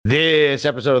This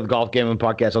episode of the Golf Gambling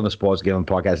Podcast on the Sports Gambling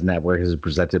Podcast Network is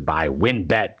presented by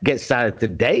WynnBET. Get started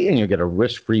today and you'll get a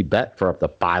risk-free bet for up to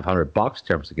 $500.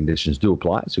 Terms and conditions do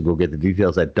apply, so go get the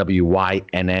details at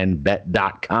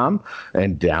wynnbet.com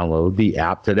and download the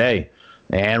app today.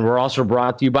 And we're also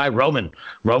brought to you by Roman.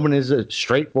 Roman is a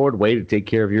straightforward way to take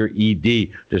care of your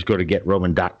ED. Just go to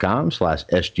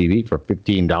getroman.com/SGV for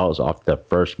 $15 off the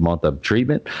first month of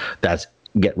treatment. That's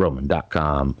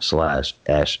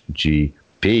getroman.com/SGV.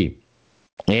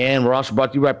 And we're also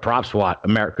brought to you by PropSwat,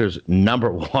 America's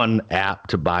 #1 app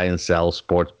to buy and sell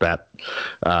sports bet.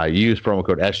 Use promo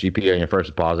code SGP on your first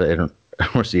deposit and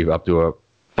receive up to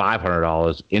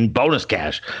 $500 in bonus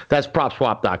cash. That's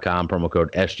PropSwap.com, promo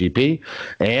code SGP.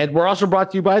 And we're also brought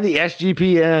to you by the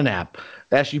SGPN app.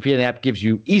 The SGPN app gives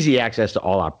you easy access to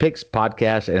all our picks,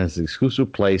 podcasts, and it's an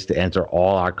exclusive place to enter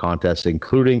all our contests,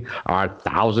 including our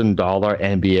 $1,000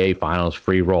 NBA Finals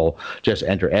free roll. Just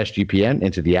enter SGPN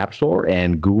into the App Store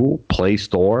and Google Play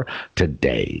Store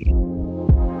today.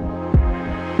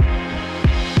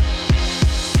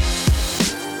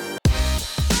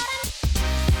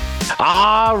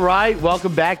 All right,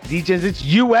 welcome back, DJs. It's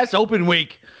U.S. Open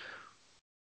week.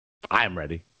 I am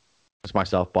ready. It's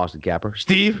myself, Boston Capper.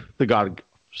 Steve, the God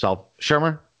self.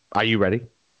 Shermer, are you ready?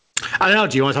 I don't know.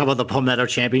 Do you want to talk about the Palmetto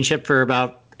Championship for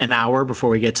about an hour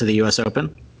before we get to the U.S.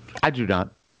 Open? I do not.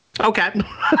 Okay.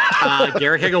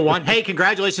 Garrett Higgo won. Hey,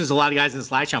 congratulations to a lot of guys in the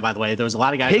Slack channel, by the way. There was a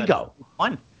lot of guys Higgo that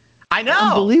won. I know.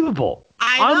 Unbelievable.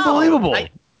 I know. Unbelievable.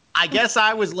 I guess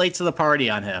I was late to the party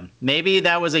on him. Maybe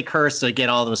that was a curse to get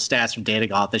all those stats from Data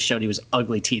Golf that showed he was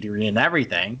ugly teetering and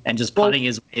everything and just putting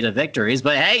his way to victories.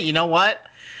 But hey, you know what?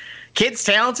 Kid's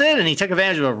talented, and he took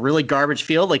advantage of a really garbage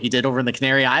field like he did over in the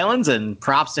Canary Islands, and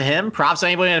props to him. Props to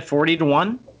anybody at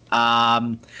 40-1.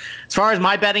 As far as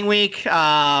my betting week,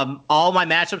 all my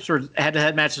matchups were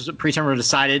head-to-head matchups pre-term were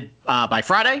decided by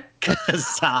Friday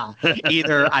because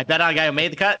either I bet on a guy who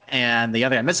made the cut and the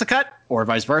other guy missed the cut, or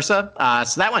vice versa.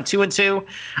 So that went 2-2.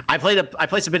 I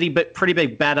placed a pretty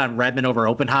big bet on Redmond over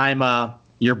Oppenheim,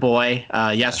 your boy,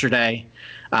 yesterday.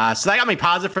 So that got me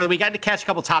positive for the week. I had to catch a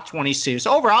couple top 20s too.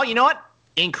 So overall, you know what?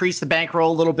 Increased the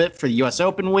bankroll a little bit for the U.S.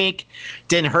 Open week.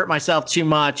 Didn't hurt myself too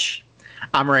much.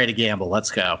 I'm ready to gamble. Let's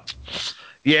go.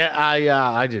 Yeah,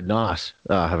 I did not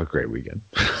have a great weekend,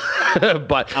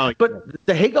 but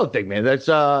the Higgo thing, man,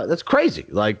 that's crazy.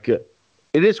 Like, it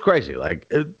is crazy. Like,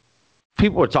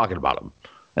 people were talking about him,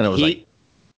 and it was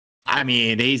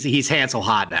he's Hansel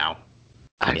hot now.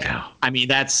 I know. I mean,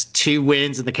 that's 2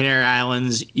 wins in the Canary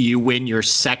Islands. You win your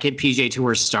second PGA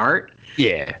Tour start.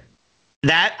 Yeah.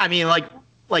 That, I mean, I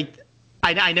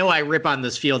know I rip on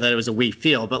this field that it was a weak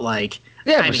field, but but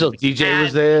still, DJ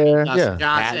was there. Dustin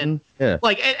Johnson. Yeah.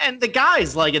 And the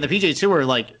guys in the PGA Tour,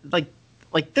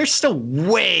 they're still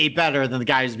way better than the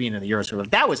guys being in the Euros Tour.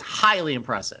 That was highly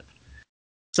impressive.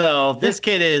 So this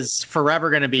kid is forever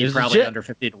going to be probably under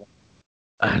 50-1.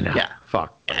 I know. Yeah.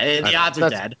 Fuck. Yeah, the odds are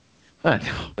dead. I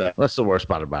know. That's the worst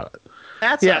part about it.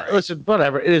 That's right. Listen,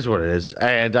 whatever. It is what it is.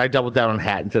 And I doubled down on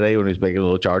Hatton today when he was making a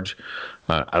little charge.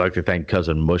 I'd like to thank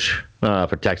Cousin Mush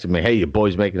for texting me, hey, your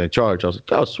boy's making a charge. I was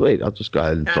like, oh, sweet. I'll just go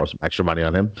ahead and throw some extra money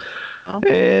on him. Oh.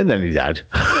 And then he died.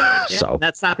 So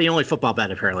that's not the only football bet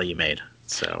apparently you made.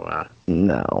 So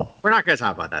no, we're not going to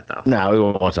talk about that though. No, we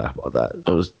won't talk about that.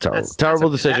 It was terrible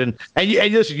decision. And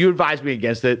listen, you advised me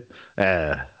against it.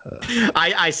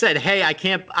 I said, hey, I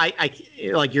can't. I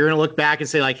like you're going to look back and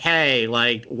say hey,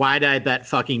 why did I bet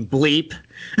fucking bleep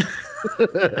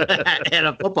and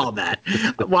a football bet?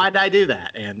 Why did I do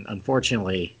that? And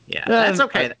unfortunately, that's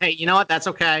okay. Hey, you know what? That's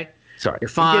okay. Sorry, you're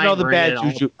fine.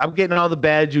 I'm getting all the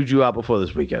bad juju out before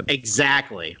this weekend.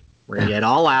 Exactly. We're going to get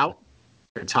all out.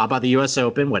 We're going to talk about the U.S.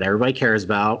 Open, what everybody cares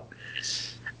about.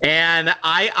 And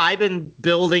I've been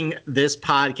building this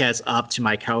podcast up to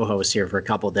my co-host here for a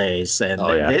couple of days. And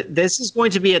this is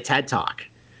going to be a TED Talk.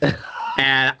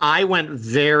 And I went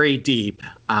very deep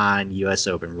on U.S.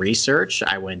 Open research.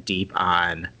 I went deep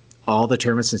on all the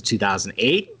tournaments since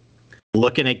 2008,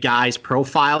 looking at guys'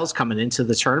 profiles coming into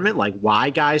the tournament, like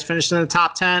why guys finished in the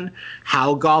top 10,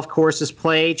 how golf courses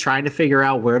play, trying to figure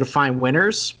out where to find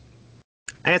winners.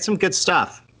 I had some good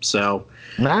stuff. So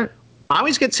I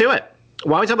always get to it.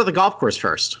 Why don't we talk about the golf course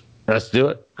first? Let's do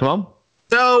it. Come on.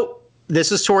 So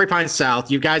this is Torrey Pines South.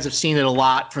 You guys have seen it a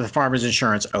lot for the Farmers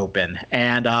Insurance Open.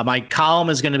 And my column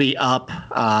is going to be up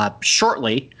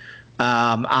shortly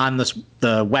on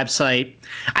the website.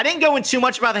 I didn't go into too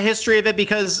much about the history of it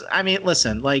because, I mean,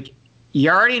 listen,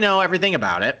 you already know everything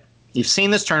about it. You've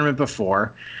seen this tournament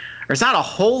before. There's not a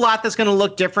whole lot that's going to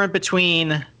look different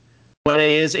between what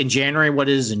it is in January, what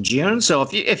it is in June. So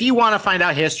if you want to find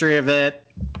out history of it,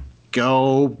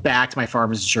 go back to my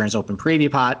Farmers Insurance Open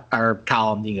preview pot or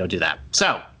column. You can go do that.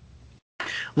 So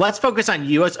let's focus on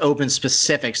U.S. Open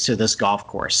specifics to this golf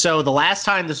course. So the last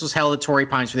time this was held at Torrey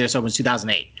Pines for the U.S. Open was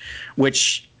 2008,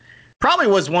 which probably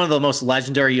was one of the most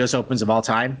legendary U.S. Opens of all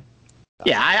time.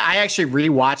 Yeah, I actually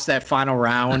rewatched that final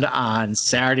round on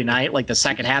Saturday night, like the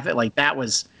second half. That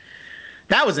was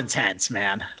intense,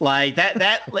 man. Like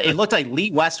that it looked like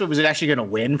Lee Westwood was actually going to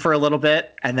win for a little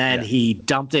bit, and then he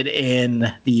dumped it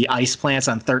in the ice plants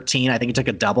on 13. I think he took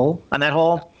a double on that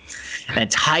hole.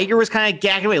 And Tiger was kind of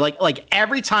gagging away. Like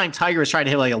every time Tiger was trying to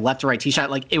hit like a left or right tee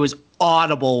shot, like it was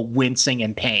audible wincing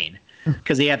and pain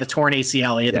because he had the torn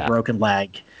ACL, he had the broken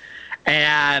leg.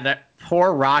 And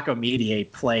poor Rocco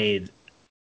Mediate played,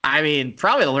 I mean,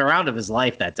 probably the round of his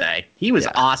life that day. He was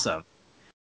awesome.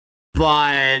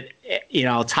 But,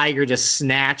 Tiger just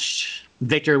snatched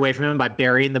victory away from him by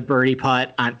burying the birdie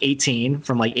putt on 18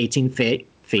 from like 18 feet.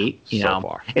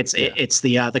 Far. It's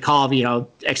the call of,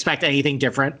 expect anything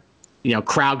different.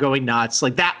 Crowd going nuts.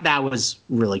 Like that was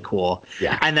really cool.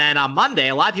 Yeah. And then on Monday,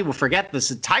 a lot of people forget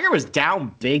this. Tiger was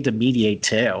down big to Mediate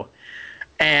too.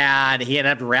 And he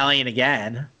ended up rallying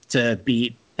again to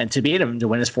beat him to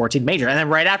win his 14th major. And then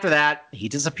right after that, he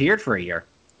disappeared for a year.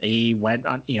 He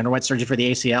underwent surgery for the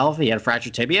ACL. He had a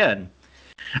fractured tibia. And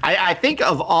I think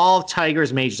of all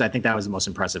Tiger's majors, I think that was the most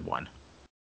impressive one.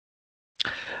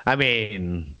 I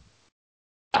mean,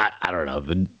 I don't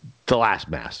know. The last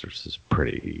Masters is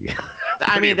pretty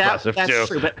impressive that's too.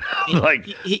 True, but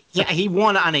he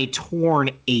won on a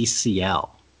torn ACL.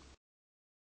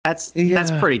 That's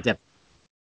pretty different.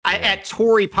 At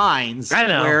Torrey Pines, I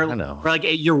know. Where like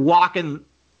you're walking,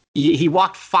 he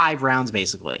walked 5 rounds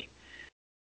basically.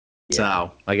 Yeah,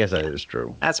 so I guess that is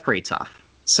true. That's pretty tough.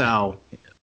 So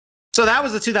that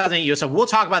was the 2008 US Open. We'll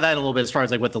talk about that in a little bit as far as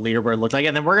like what the leaderboard looked like,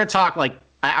 and then we're gonna talk we're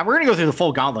gonna go through the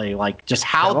full gauntlet, like just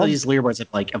how these leaderboards have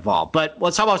like evolved. But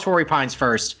let's talk about Torrey Pines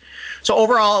first. So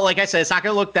overall, like I said, it's not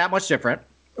gonna look that much different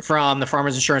from the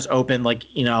Farmers Insurance Open,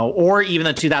 or even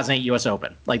the 2008 U.S.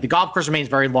 Open. Like the golf course remains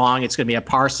very long. It's going to be a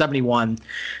par 71,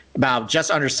 about just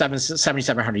under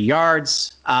 7,700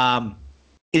 yards.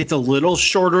 It's a little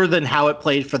shorter than how it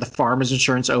played for the Farmers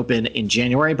Insurance Open in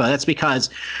January, but that's because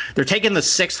they're taking the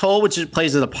 6th hole, which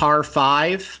plays at a par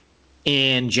 5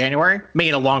 in January,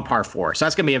 making a long par 4. So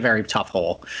that's going to be a very tough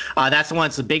hole. That's the one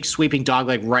that's a big sweeping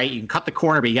dogleg right. You can cut the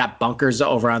corner, but you got bunkers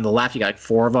over on the left. You got like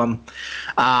 4 of them.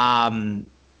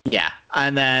 Yeah,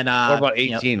 and then what about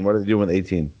 18? What are they doing with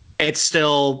 18? It's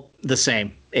still the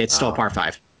same. It's still par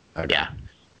 5. Okay. Yeah.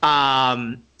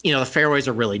 The fairways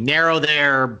are really narrow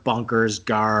there. Bunkers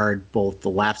guard both the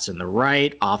lefts and the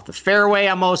right off the fairway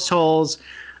on most holes.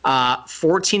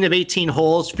 14 of 18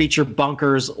 holes feature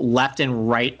bunkers left and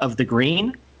right of the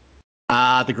green.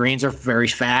 The greens are very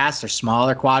fast. They're small.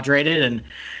 They're quadrated. And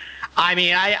I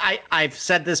mean, I've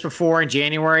said this before in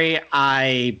January.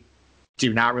 I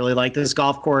do not really like this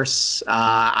golf course.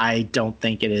 I don't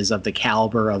think it is of the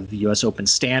caliber of the U.S. Open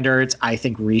standards. I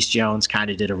think Reese Jones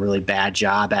kind of did a really bad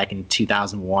job back in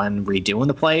 2001 redoing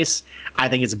the place. I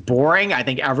think it's boring. I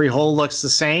think every hole looks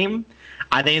the same.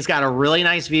 I think it's got a really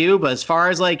nice view, but as far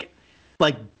as like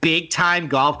big time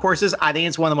golf courses, I think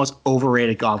it's one of the most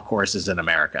overrated golf courses in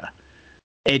America.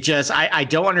 It just, I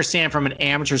don't understand from an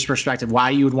amateur's perspective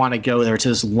why you would want to go there to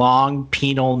this long,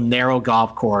 penal, narrow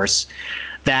golf course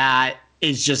that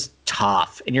is just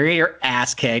tough, and you're getting your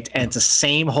ass kicked, and it's the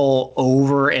same hole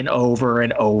over and over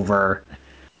and over.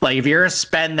 Like, if you're gonna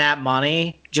spend that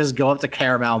money, just go up to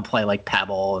Caramel and play like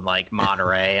Pebble and like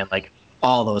Monterey and like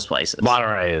all those places.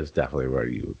 Monterey is definitely where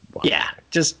you want. Yeah,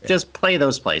 just play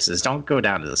those places. Don't go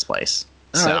down to this place.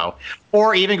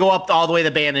 Or even go up all the way to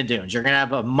Bandon Dunes. You're gonna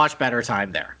have a much better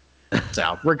time there.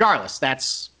 So regardless,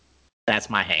 that's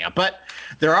my hang up. But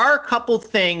there are a couple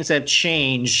things that have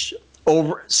changed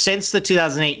over since the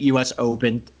 2008 U.S.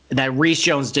 Open that Reese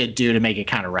Jones did do to make it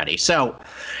kind of ready. So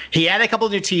he added a couple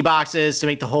of new tee boxes to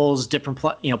make the holes different,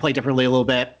 play differently a little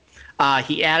bit.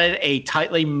 He added a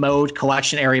tightly mowed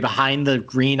collection area behind the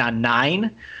green on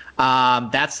 9.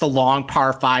 That's the long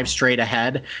par 5 straight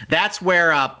ahead. That's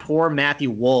where poor Matthew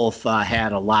Wolff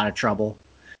had a lot of trouble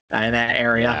in that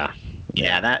area.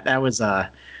 Yeah, that was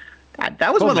that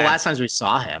was one of the last times we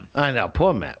saw him. I know,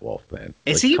 poor Matt Wolff, man.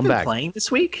 Is he even playing this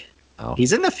week? Oh.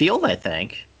 He's in the field, I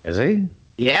think. Is he?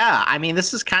 Yeah, I mean,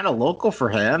 this is kind of local for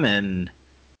him, and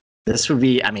this would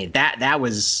be, I mean, that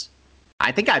was,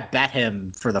 I think I bet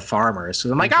him for the Farmers.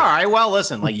 So I'm like, all right, well,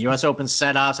 listen, like U.S. Open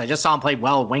setups. I just saw him play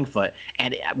well with Winged Foot.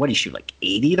 And what did he shoot, like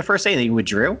 80 the first day? Then he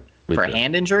withdrew for a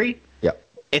hand injury? Yep.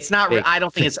 It's not, I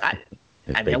don't think it's,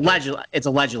 I mean, it's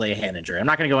allegedly a hand injury. I'm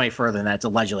not going to go any further than that. It's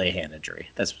allegedly a hand injury.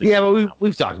 That's but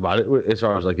we've talked about it as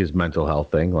far as like his mental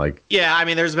health thing. Like, yeah, I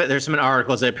mean, there's some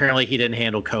articles that apparently he didn't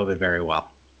handle COVID very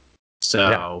well.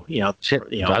 So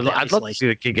I'd love to see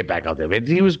the kid get back out there. Man.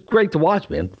 He was great to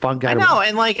watch, man. Fun guy. I know,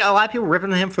 and like a lot of people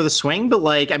ripping him for the swing, but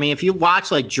like, I mean, if you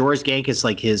watch like George Gankis,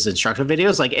 like his instructional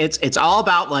videos, like it's all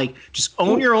about like just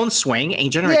own your own swing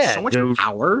and generate so much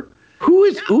power.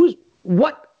 Who's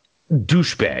what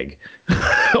douchebag?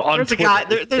 There's a guy.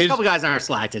 There's a couple guys on our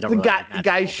Slack that don't. The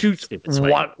guy shoots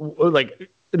like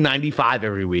 95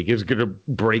 every week. Is gonna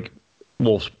break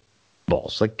Wolf's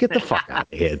balls. Like, get the fuck out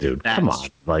of here, dude. Come on,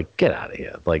 like, get out of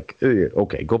here. Like,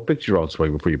 okay, go fix your own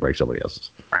swing before you break somebody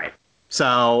else's. Right.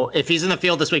 So if he's in the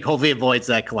field this week, hopefully he avoids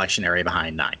that collection area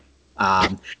behind 9.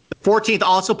 The 14th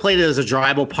also played it as a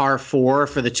drivable par 4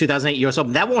 for the 2008 U.S.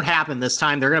 Open. That won't happen this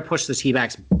time. They're going to push the tee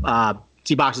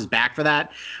boxes back for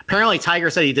that. Apparently, Tiger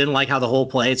said he didn't like how the hole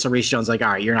played, so Reese Jones like,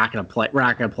 all right, you're not going to play. We're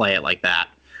not going to play it like that.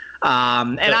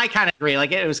 And I kind of agree.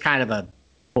 Like, it was kind of a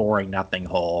boring nothing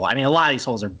hole. I mean, a lot of these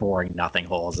holes are boring nothing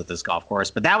holes at this golf course,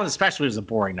 but that one especially was a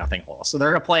boring nothing hole. So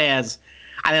they're going to play as,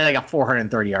 I think, like a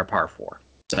 430-yard par 4.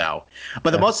 So,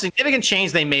 but the most significant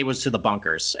change they made was to the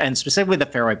bunkers, and specifically the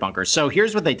fairway bunkers. So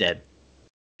here's what they did.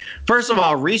 First of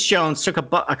all, Reese Jones took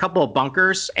a couple of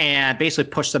bunkers and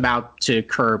basically pushed them out to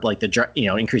curb like the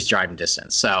increased driving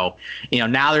distance. So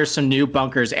now there's some new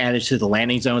bunkers added to the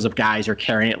landing zones of guys who are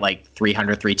carrying it like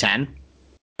 300, 310.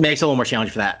 Makes it a little more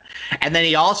challenging for that. And then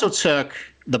he also took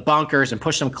the bunkers and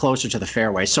pushed them closer to the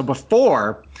fairway. So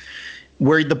before,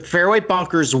 where the fairway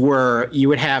bunkers were, you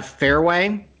would have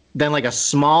fairway, then like a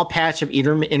small patch of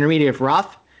intermediate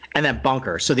rough, and then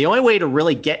bunker. So the only way to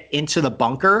really get into the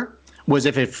bunker was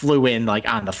if it flew in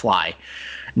like on the fly.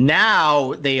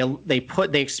 Now they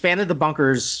expanded the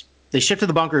bunkers. They shifted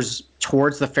the bunkers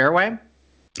towards the fairway.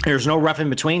 There's no rough in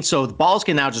between, so the balls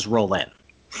can now just roll in.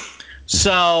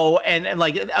 So, and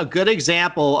like a good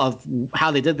example of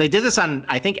how they did this on,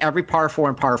 I think, every par 4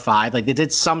 and par 5. Like they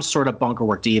did some sort of bunker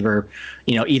work to either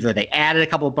they added a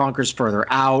couple of bunkers further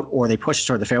out or they pushed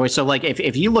toward the fairway. So like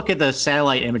if you look at the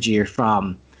satellite imagery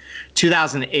from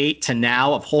 2008 to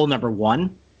now of hole number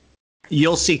 1,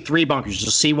 you'll see 3 bunkers.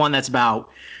 You'll see one that's about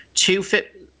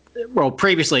 250. Well,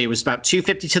 previously it was about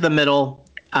 250 to the middle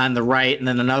on the right, and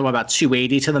then another one about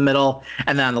 280 to the middle,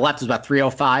 and then on the left is about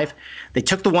 305. They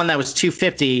took the one that was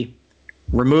 250,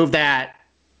 removed that,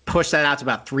 pushed that out to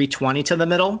about 320 to the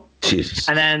middle. Jesus.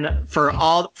 And then for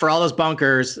all those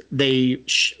bunkers, they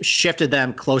shifted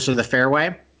them closer to the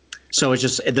fairway. So it's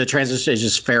just the transition is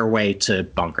just fairway to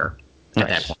bunker at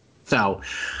that point.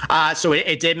 So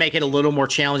it did make it a little more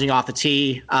challenging off the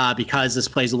tee because this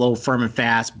plays a little firm and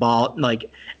fast.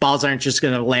 Balls aren't just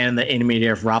going to land in the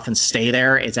intermediate rough and stay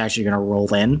there. It's actually going to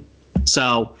roll in.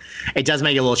 So it does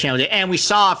make it a little challenging. And we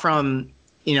saw from,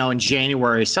 in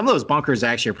January, some of those bunkers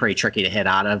actually are pretty tricky to hit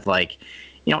out of. Like,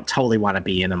 you don't totally want to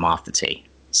be in them off the tee.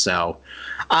 So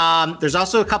there's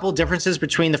also a couple of differences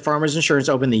between the Farmers Insurance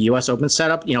Open and the U.S. Open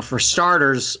setup. For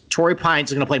starters, Torrey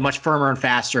Pines is going to play much firmer and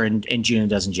faster in June than it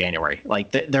does in January. Like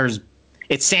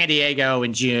it's San Diego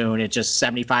in June. It's just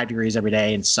 75 degrees every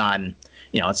day and sun.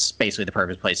 It's basically the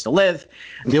perfect place to live.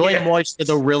 The only moisture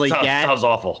they'll really get sounds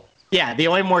awful. Yeah, the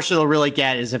only moisture they'll really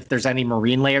get is if there's any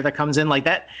marine layer that comes in like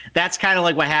that. That's kind of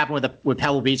like what happened with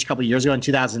Pebble Beach a couple of years ago in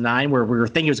 2009, where we were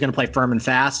thinking it was going to play firm and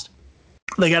fast.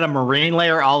 They got a marine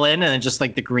layer all in, and then just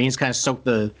like the greens kind of soaked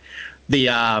the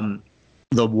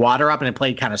water up, and it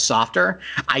played kind of softer.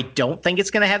 I don't think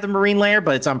it's going to have the marine layer,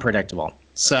 but it's unpredictable.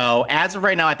 So as of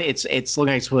right now, I think it's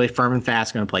looking like it's really firm and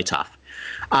fast, going to play tough.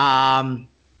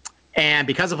 And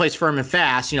because it plays firm and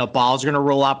fast, balls are going to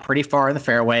roll out pretty far in the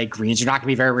fairway. Greens are not going to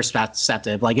be very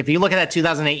receptive. Like if you look at that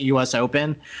 2008 U.S.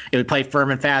 Open, it would play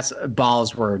firm and fast.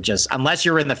 Balls were just, unless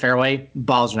you were in the fairway,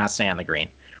 balls were not staying on the green,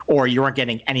 or you weren't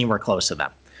getting anywhere close to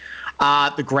them.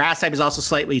 The grass type is also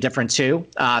slightly different too.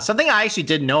 Something I actually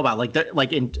didn't know about,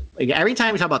 every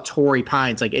time we talk about Torrey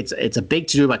Pines, like it's a big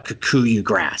to do about Kikuyu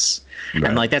grass, right.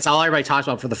 And like that's all everybody talks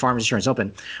about for the Farmers Insurance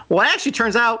Open. Well, it actually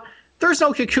turns out there's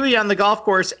no Kikuyu on the golf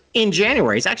course in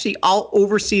January. It's actually all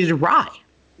overseeded rye.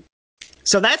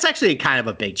 So that's actually kind of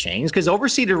a big change because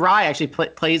overseeded rye actually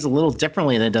plays a little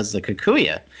differently than it does the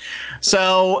Kikuyu.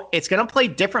 So it's going to play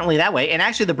differently that way. And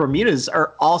actually the Bermudas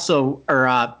are also,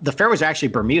 the fairways are actually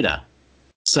Bermuda.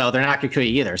 So they're not Kikuyu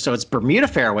either. So it's Bermuda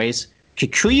fairways,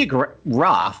 Kikuyu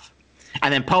rough,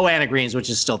 and then Poa annua greens, which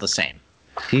is still the same.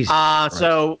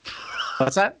 So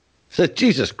what's that?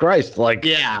 Jesus Christ!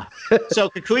 Yeah. So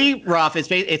Kikuyu rough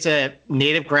it's a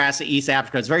native grass of East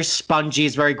Africa. It's very spongy.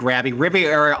 It's very grabby.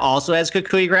 Riviera also has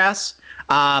Kikuyu grass.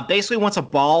 Basically, once a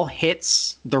ball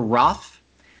hits the rough,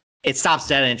 it stops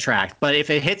dead in track. But if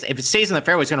it stays in the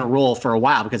fairway, it's going to roll for a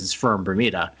while because it's firm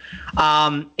Bermuda.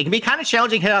 It can be kind of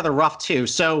challenging to hit out of the rough too.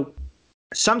 So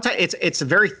sometimes it's a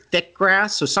very thick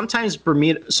grass. So sometimes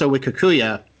Bermuda. So with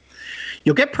Kikuyu,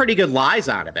 you'll get pretty good lies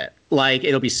out of it. Like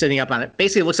it'll be sitting up on it.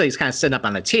 Basically, it looks like it's kind of sitting up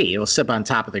on a tee. It'll sit on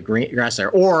top of the grass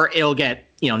there, or it'll get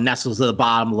nestles to the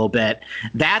bottom a little bit.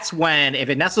 That's when, if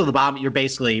it nestles to the bottom, you're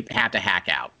basically have to hack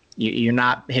out. You're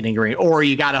not hitting green, or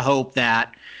you got to hope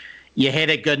that you hit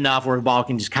it good enough where the ball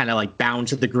can just kind of like bounce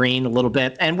to the green a little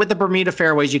bit. And with the Bermuda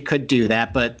fairways, you could do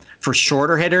that. But for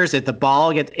shorter hitters, if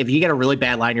you get a really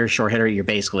bad line, you're a short hitter, you're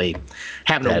basically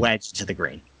having a wedge to the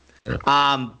green.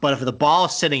 But if the ball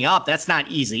is sitting up, that's not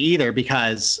easy either,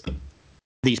 because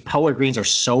these POA greens are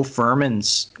so firm and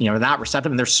not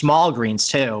receptive, and they're small greens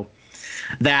too,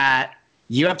 that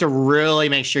you have to really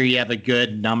make sure you have a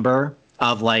good number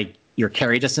of like your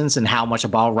carry distance and how much a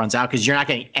ball runs out, because you're not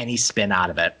getting any spin out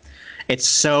of it. It's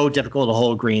so difficult to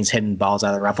hold greens hitting balls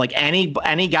out of the rough. Like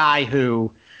any guy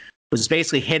who was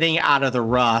basically hitting out of the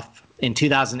rough in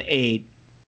 2008,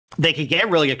 they could get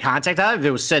really good contact out of it if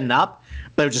it was sitting up,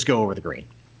 but it would just go over the green.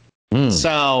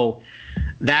 So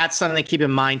that's something to keep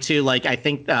in mind too. Like I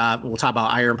think we'll talk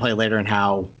about iron play later and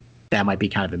how that might be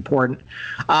kind of important.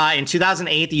 In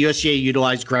 2008, the USGA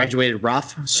utilized graduated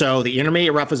rough. So the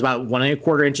intermediate rough was about 1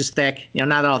 1/4 inches thick,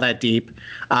 not all that deep.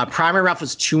 Primary rough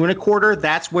was 2 1/4.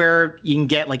 That's where you can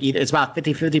get like it's about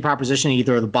 50-50 proposition.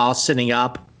 Either the ball sitting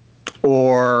up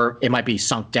or it might be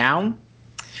sunk down.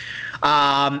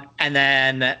 And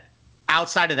then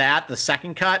outside of that, the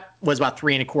second cut was about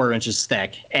 3 1/4 inches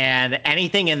thick. And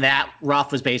anything in that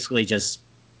rough was basically just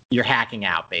you're hacking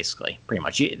out, basically, pretty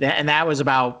much. And that was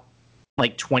about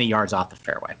like 20 yards off the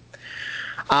fairway.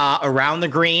 Around the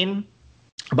green,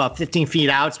 about 15 feet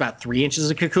out, it's about 3 inches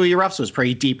of Kikuyu rough, so it's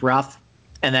pretty deep rough.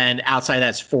 And then outside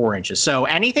that's 4 inches. So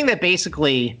anything that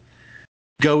basically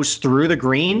goes through the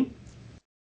green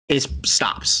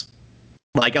stops.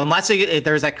 Like unless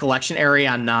there's that collection area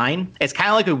on 9, it's kind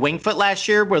of like a Winged Foot last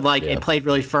year where it played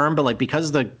really firm, but like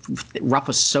because the rough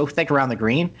was so thick around the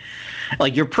green,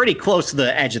 like you're pretty close to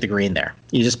the edge of the green there.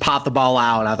 You just pop the ball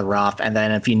out of the rough, and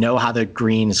then if you know how the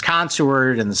green is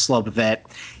contoured and the slope of it,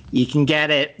 you can get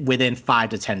it within 5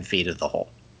 to 10 feet of the hole.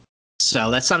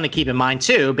 So that's something to keep in mind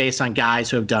too, based on guys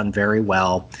who have done very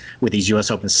well with these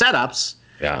U.S. Open setups.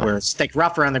 Yeah. Where it's thick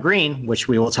rough around the green, which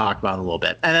we will talk about in a little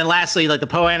bit. And then lastly, like the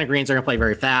Poa greens are going to play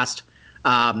very fast.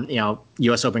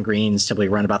 U.S. Open greens typically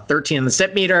run about 13 in the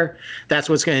SIP meter. That's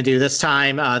what's going to do this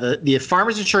time. The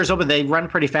Farmers Insurance Open, they run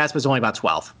pretty fast, but it's only about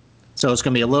 12. So it's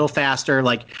going to be a little faster.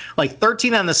 Like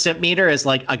 13 on the SIP meter is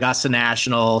like Augusta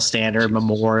National, Standard,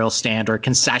 Memorial, Standard.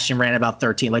 Concession ran about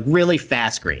 13, like really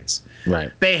fast greens.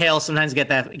 Right. Bay Hill sometimes gets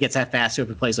that fast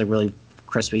if it plays like really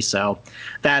crispy. So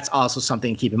that's also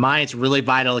something to keep in mind. It's really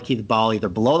vital to keep the ball either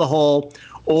below the hole,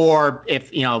 or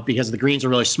if because the greens are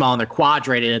really small and they're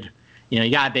quadrated, you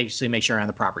got to basically make sure you're on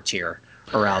the proper tier,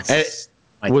 or else.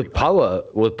 With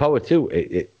Poa too,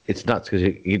 it's nuts because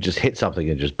you just hit something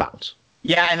and just bounce.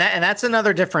 Yeah, and that's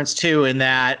another difference too, in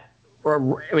that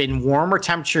in warmer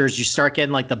temperatures you start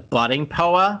getting like the budding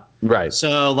Poa. Right.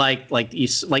 So like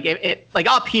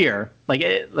up here, like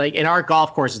in our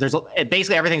golf courses, there's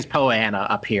basically everything's Poa annua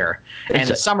up here. And in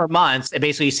the summer months,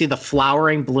 basically you see the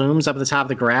flowering blooms up at the top of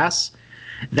the grass.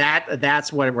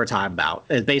 That's what we're talking about.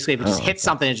 It's basically if it just hits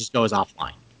something, it just goes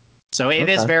offline. So it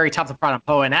is very tough to putt on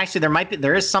Poa. And actually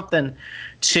there is something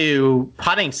to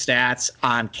putting stats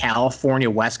on California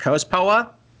West Coast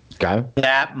Poa. Okay.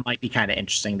 That might be kind of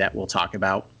interesting that we'll talk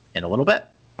about in a little bit.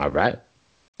 All right.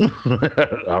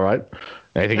 All right.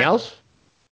 Anything else?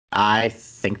 I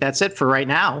think that's it for right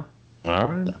now. All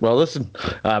right. Well, listen,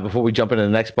 before we jump into the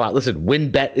next spot, listen,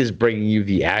 WynnBET is bringing you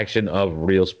the action of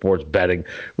real sports betting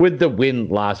with the Wynn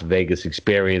Las Vegas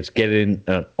experience. Get in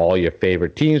on all your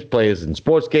favorite teams, players, and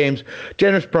sports games.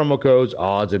 Generous promo codes,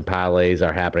 odds, and parlays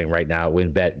are happening right now.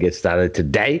 WynnBET gets started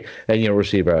today, and you'll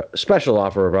receive a special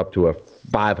offer of up to a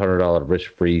 $500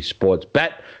 risk-free sports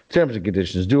bet. Terms and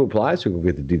conditions do apply, so go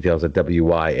get the details at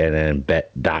wynnbet.com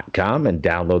and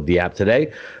download the app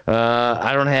today.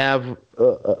 I don't have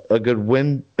a good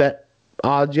WynnBET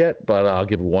odds yet, but I'll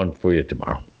give one for you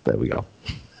tomorrow. There we go.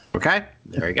 Okay,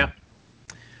 there you go.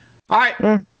 All right.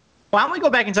 Why don't we go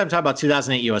back in time and talk about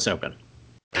 2008 U.S. Open?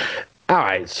 All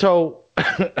right. So,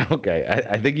 okay,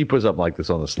 I think you put something like this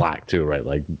on the Slack too, right?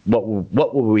 Like, what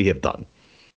would we have done?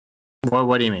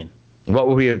 What do you mean? What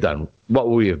would we have done? What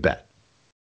would we have bet?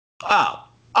 Oh,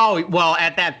 well,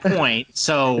 at that point,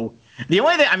 so The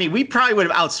only thing, I mean, we probably would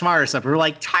have outsmarted stuff. We were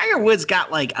like, Tiger Woods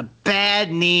got like a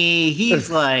bad knee. He's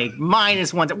like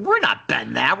 -1. We're not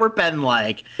betting that. We're betting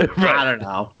like, I don't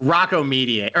know, Rocco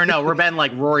Mediate. Or no, we're betting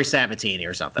like Rory Sabatini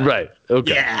or something. Right.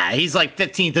 Okay. Yeah, he's like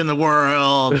 15th in the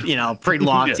world, pretty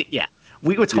long. Yeah.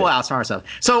 We would totally outsmart stuff.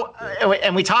 So,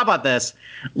 and we talk about this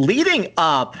leading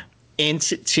up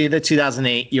into the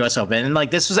 2008 U.S. Open. And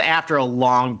like this was after a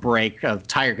long break of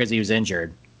Tiger because he was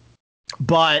injured.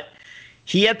 But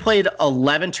he had played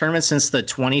 11 tournaments since the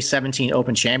 2017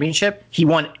 Open Championship. He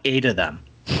won 8 of them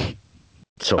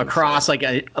across like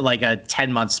a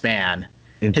 10-month span.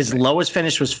 His lowest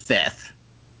finish was 5th.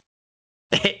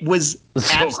 It was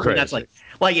absolutely nuts.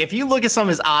 Like if you look at some of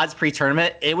his odds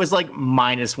pre-tournament, it was like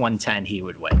 -110 he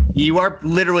would win. You are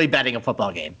literally betting a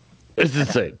football game. It's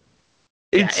insane.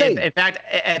 Insane. In fact,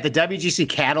 at the WGC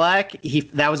Cadillac,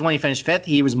 that was when he finished 5th.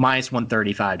 He was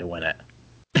 -135 to win it.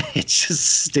 It's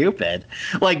just stupid.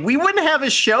 Like we wouldn't have a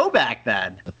show back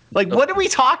then. Like what did we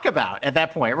talk about at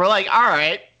that point? We're like, all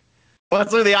right,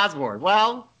 let's look at the odds board.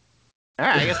 Well, all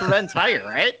right, I guess we're betting Tiger,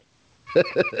 right?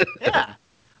 Yeah.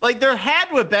 Like there had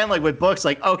to have been like with books,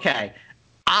 like okay,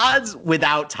 odds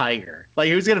without Tiger. Like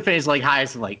who's gonna finish like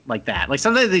highest like that? Like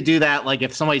sometimes they do that. Like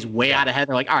if somebody's way out ahead,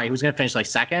 they're like, all right, who's gonna finish like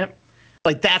second?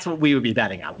 Like that's what we would be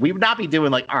betting on. We would not be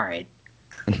doing like, all right,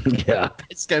 yeah,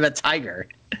 it's gonna be Tiger.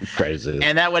 Crazy.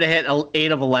 And that would have hit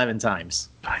 8 of 11 times.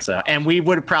 So, and we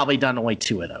would have probably done only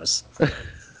 2 of those.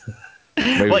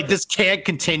 Like this can't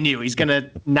continue. He's gonna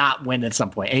not win at some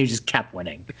point, and he just kept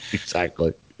winning.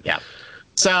 Exactly. Yeah.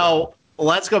 So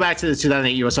let's go back to the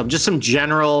 2008 U.S. Open. Just some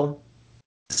general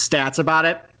stats about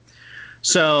it.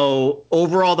 So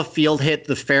overall, the field hit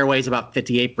the fairways about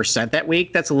 58% that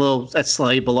week. That's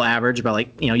slightly below average. About like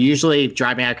usually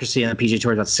driving accuracy in the PGA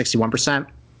Tour is about 61%.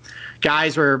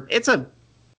 Guys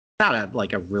not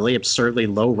a really absurdly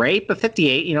low rate, but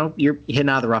 58. You're hitting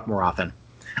out of the rough more often.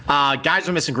 Guys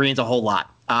are missing greens a whole lot.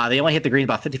 They only hit the green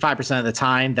about 55% of the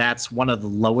time. That's one of the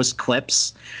lowest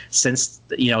clips since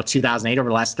 2008 over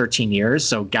the last 13 years.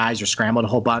 So guys are scrambled a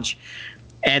whole bunch.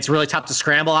 And it's really tough to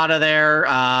scramble out of there.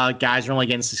 Guys are only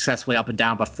getting successfully up and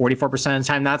down about 44% of the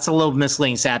time. That's a little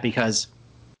misleading stat because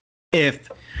if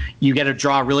you get to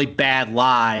draw a really bad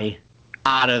lie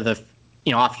out of the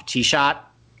off your tee shot,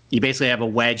 you basically have a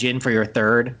wedge in for your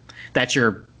third. That's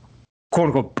your quote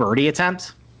unquote birdie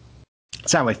attempt.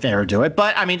 It's not really fair to do it,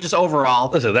 but I mean, just overall.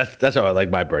 Listen, that's how I like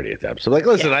my birdie attempts. So,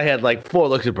 listen, I had 4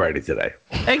 looks at birdie today.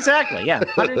 Exactly, yeah,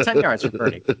 110 yards for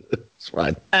birdie. It's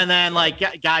fine. And then,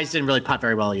 guys didn't really putt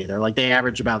very well either. Like, they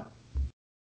average about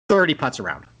 30 putts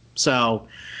around. So,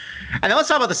 and then let's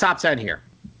talk about the top 10 here.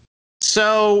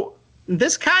 So,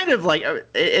 this kind of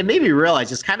it made me realize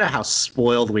just kind of how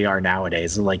spoiled we are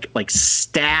nowadays, like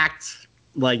stacked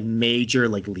major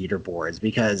leaderboards,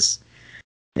 because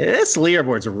this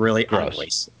leaderboard's really ugly.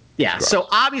 Yeah. Gross. So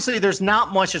obviously there's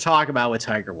not much to talk about with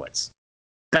Tiger Woods,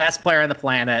 best player on the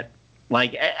planet.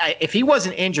 Like if he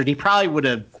wasn't injured, he probably would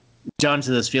have done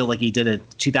to this field like he did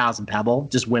at 2000 Pebble,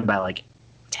 just win by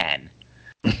 10,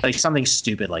 something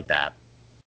stupid like that.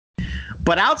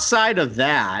 But outside of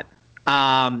that,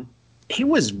 he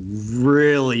was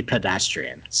really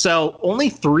pedestrian. So only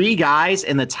 3 guys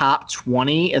in the top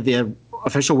 20 of the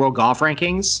official world golf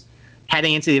rankings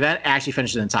heading into the event actually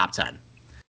finished in the top 10.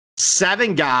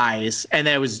 7 guys, and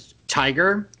there was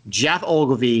Tiger, Jeff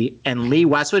Ogilvy, and Lee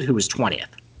Westwood, who was 20th.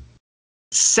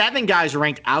 7 guys were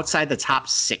ranked outside the top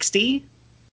 60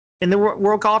 in the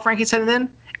world golf rankings heading in,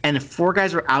 and 4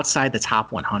 guys were outside the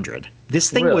top 100.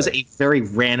 This thing was a very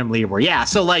random leaderboard. Yeah,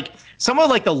 so some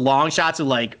of the long shots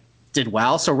who did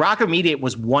well. So Rocco Mediate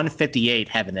was 158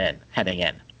 heading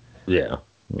in. Yeah.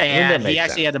 And he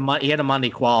actually had a Monday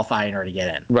qualify in order to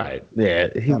get in. Right. Yeah.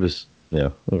 He was. Yeah.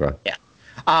 Okay. Yeah.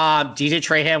 DJ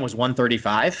Trahan was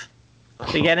 135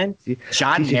 to get in.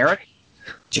 John Merrick,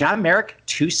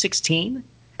 216.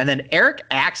 And then Eric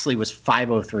Axley was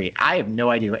 503. I have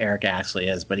no idea who Eric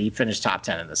Axley is, but he finished top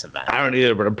 10 in this event. I don't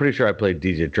either, but I'm pretty sure I played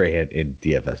DJ Trahan in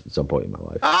DFS at some point in my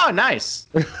life. Oh, nice.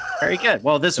 Very good.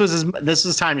 Well, this was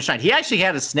his time to shine. He actually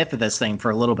had a sniff of this thing for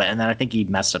a little bit, and then I think he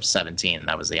messed up 17, and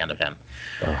that was the end of him.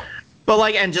 Oh.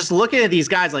 But and just looking at these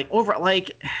guys,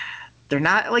 they're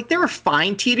not they were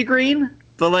fine tee to green,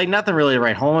 but nothing really to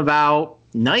write home about.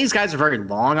 None of these guys are very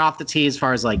long off the tee as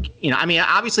far as I mean,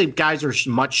 obviously guys were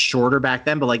much shorter back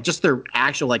then, but just their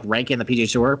actual ranking in the PGA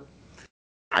Tour,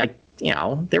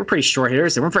 they were pretty short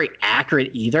hitters. They weren't very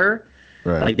accurate either.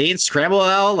 Right. They didn't scramble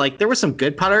well. There were some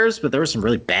good putters, but there were some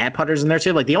really bad putters in there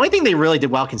too. The only thing they really did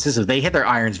well consistently, they hit their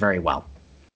irons very well.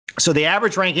 So the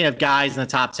average ranking of guys in the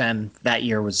top 10 that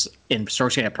year was in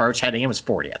strokes gained approach heading in was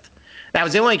 40th. That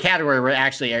was the only category where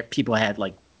actually people had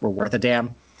were worth a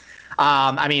damn.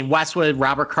 I mean, Westwood,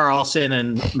 Robert Carlson,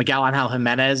 and Miguel Angel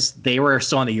Jimenez, they were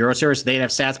still on the Euro Tour, so they didn't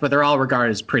have stats, but they're all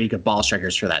regarded as pretty good ball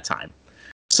strikers for that time.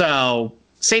 So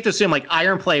safe to assume, like,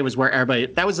 iron play was where everybody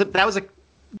that was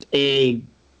a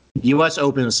U.S.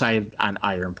 Open decided on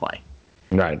iron play.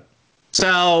 Right.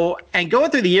 So, and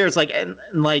going through the years, like, and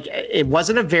like, it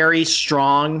wasn't a very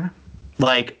strong,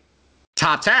 like,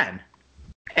 top 10.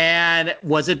 And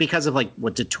was it because of, like,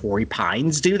 what did Torrey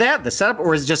Pines do that, the setup,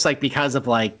 or is it just, like, because of,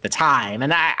 like, the time?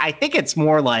 And I think it's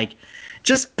more like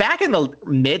just back in the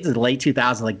mid to the late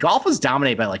 2000s, like, golf was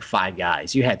dominated by, like, 5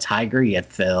 guys. You had Tiger, you had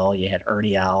Phil, you had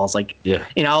Ernie Els, like, yeah,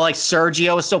 you know, like,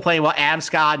 Sergio was still playing well. Adam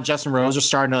Scott and Justin Rose are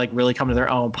starting to, like, really come to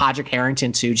their own. Padraig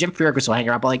Harrington, too. Jim Furyk was still hanging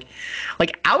around. But,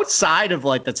 like, outside of,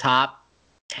 like, the top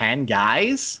 10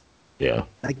 guys, yeah,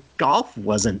 like, golf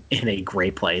wasn't in a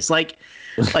great place. Like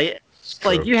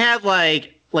you had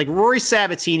like Rory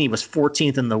Sabatini was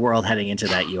 14th in the world heading into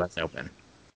that U.S. Open.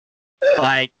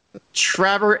 Like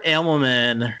Trevor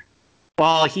Immelman,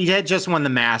 well, he had just won the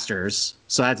Masters,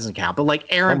 so that doesn't count. But like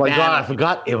Aaron, oh my God, I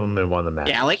forgot Immelman won the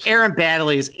Masters. Yeah, like Aaron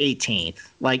Baddeley is 18th.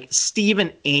 Like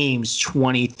Stephen Ames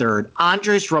 23rd.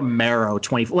 Andres Romero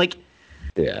 24th. Like,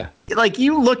 yeah, like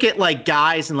you look at like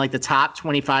guys in like the top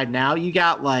 25 now. You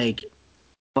got like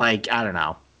I don't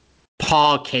know.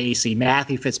 Paul Casey,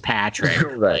 Matthew Fitzpatrick,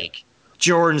 right. like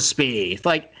Jordan Spieth,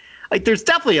 like there's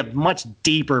definitely a much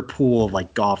deeper pool of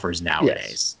like golfers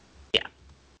nowadays. Yes. Yeah.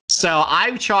 So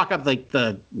I chalk up like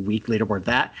the week leaderboard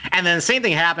that, and then the same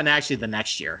thing happened actually the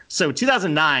next year. So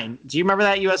 2009, do you remember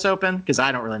that U.S. Open? Because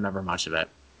I don't really remember much of it.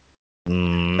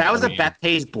 That was a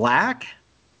Bethpage Black,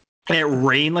 and it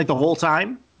rained like the whole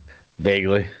time.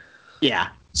 Vaguely. Yeah.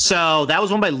 So that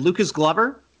was won by Lucas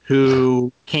Glover,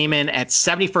 who came in at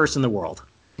 71st in the world.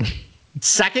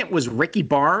 Second was Ricky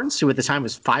Barnes, who at the time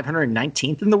was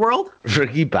 519th in the world.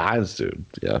 Ricky Barnes, dude.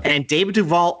 Yeah. And David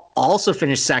Duval also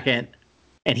finished second,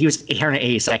 and he was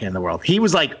 882nd in the world. He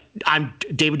was like, I'm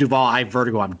David Duval, I have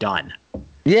vertigo, I'm done.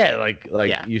 Yeah, like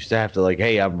you used to have to like,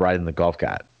 hey, I'm riding the golf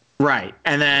cart. Right.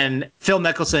 And then Phil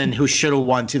Mickelson, who should have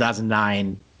won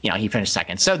 2009, you know, he finished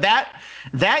second. So that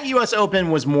U.S.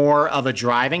 Open was more of a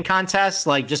driving contest,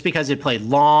 like just because it played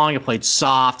long, it played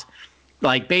soft.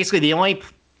 Like basically the only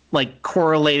like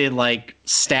correlated like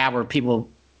stat where people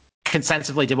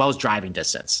consensusly did well was driving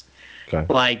distance. Okay.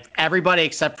 Like everybody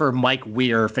except for Mike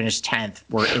Weir finished 10th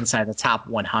were inside the top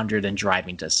 100 in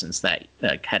driving distance that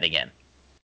heading in.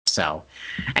 So,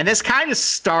 and this kind of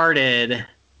started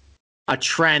a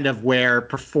trend of where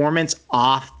performance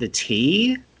off the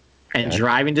tee and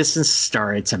driving distance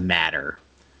started to matter.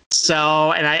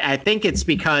 So, and I think it's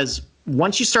because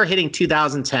once you start hitting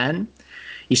 2010,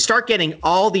 you start getting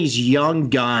all these young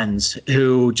guns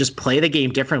who just play the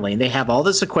game differently. And they have all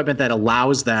this equipment that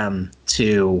allows them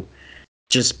to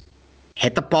just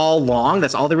hit the ball long.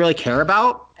 That's all they really care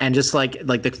about. And just like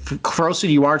the closer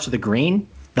you are to the green,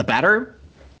 the better.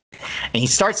 And you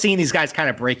start seeing these guys kind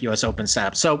of break U.S. Open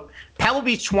setup. So Pebble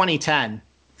Beach 2010,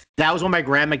 that was won by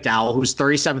Graham McDowell, who was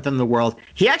 37th in the world.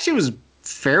 He actually was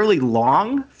fairly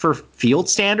long for field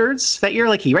standards that year.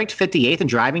 Like he ranked 58th in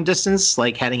driving distance,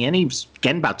 like heading in. He was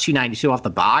getting about 292 off the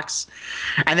box.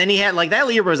 And then he had like that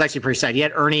leaderboard was actually pretty sad. He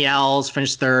had Ernie Els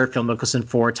finished third, Phil Mickelson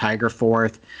fourth, Tiger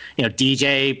fourth. You know,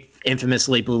 DJ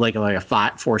infamously blew like a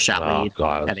 4-shot lead. Oh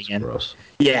God, heading in. Gross.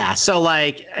 Yeah, so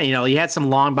like, you know, you had some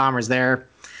long bombers there.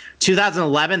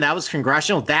 2011, that was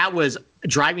congressional. That was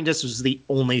driving distance was the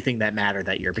only thing that mattered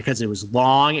that year because it was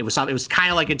long. It was kind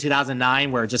of like in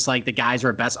 2009 where just like the guys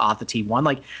were best off the tee won.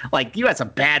 Like you had some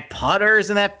bad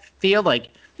putters in that field. Like,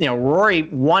 you know, Rory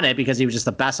won it because he was just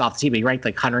the best off the tee, but he ranked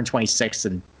like 126th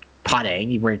in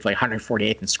putting. He ranked like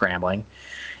 148th in scrambling.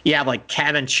 You have like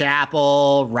Kevin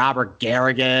Chappell, Robert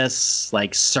Garrigus,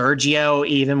 like Sergio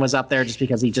even was up there just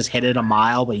because he just hit it a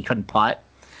mile, but he couldn't putt.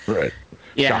 Right.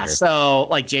 Yeah, Shocker. so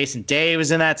like Jason Day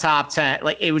was in that top 10.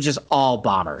 Like it was just all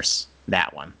bombers,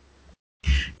 that one.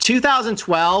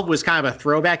 2012 was kind of a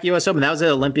throwback U.S. Open. That was at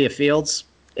Olympia Fields.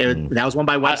 That was won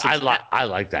by Webster. I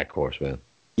like that course, man.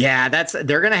 Yeah,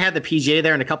 they're going to have the PGA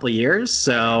there in a couple of years.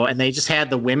 So, and they just had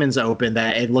the Women's Open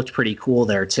that it looked pretty cool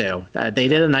there too. They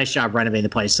did a nice job renovating the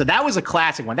place. So that was a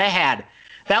classic one. That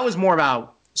was more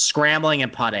about scrambling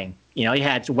and putting. You know, you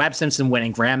had Webb Simpson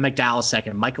winning, Graham McDowell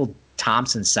second, Michael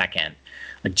Thompson second.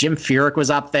 Like Jim Furyk was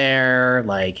up there.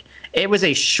 Like it was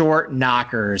a short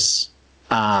knockers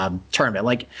tournament.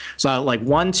 Like so, like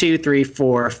 1, 2, 3,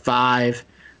 4, 5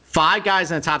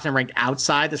 guys in the top 10 ranked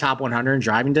outside the top 100 in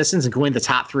driving distance, including the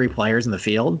top 3 players in the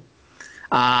field.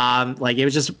 Like it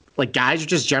was just like guys are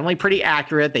just generally pretty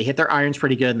accurate. They hit their irons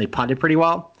pretty good and they putted pretty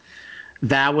well.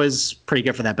 That was pretty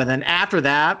good for that. But then after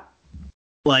that,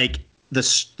 like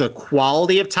the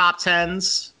quality of top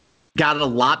tens got a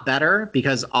lot better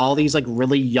because all these like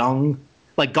really young,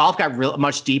 like golf got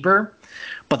much deeper,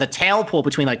 but the talent pool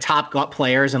between like top golf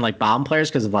players and like bottom players,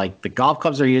 because of like the golf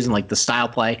clubs they're using, like the style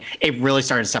play, it really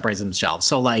started to separate themselves.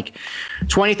 So like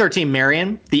 2013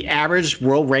 Marion, the average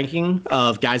world ranking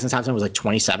of guys in the top 10 was like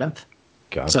 27th.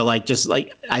 God. So like just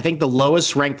like I think the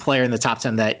lowest ranked player in the top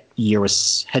 10 that year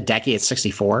was Hideki at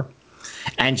 64.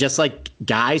 And just like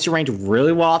guys who ranked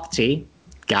really well off the tee,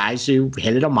 guys who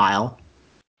hit it a mile,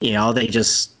 you know, they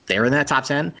were in that top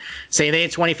 10. Same thing in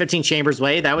 2015 Chambers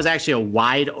Way. That was actually a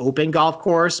wide open golf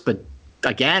course, but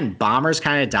again, bombers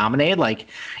kind of dominated. Like,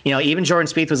 you know, even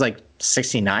Jordan Spieth was like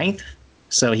 69th.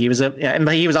 So he was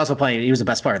he was also playing. He was the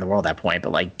best player in the world at that point.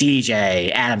 But like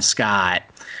DJ, Adam Scott,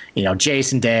 you know,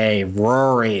 Jason Day,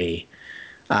 Rory,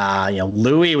 you know,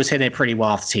 Louis was hitting it pretty well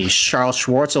off the tee. Charles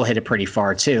Schwartzel hit it pretty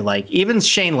far too. Like even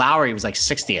Shane Lowry was like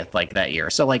 60th like that year.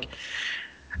 So like,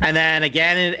 and then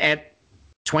again at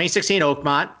 2016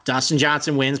 Oakmont, Dustin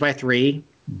Johnson wins by 3,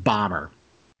 bomber.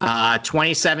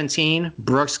 2017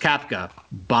 Brooks Koepka,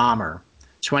 bomber.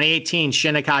 2018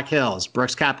 Shinnecock Hills,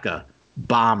 Brooks Koepka,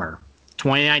 bomber.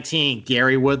 2019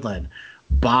 Gary Woodland,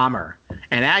 bomber.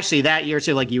 And actually that year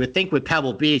too, like you would think with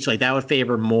Pebble Beach, like that would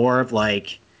favor more of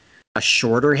like a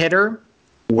shorter hitter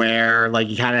where like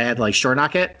you kind of had to like short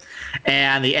knock it.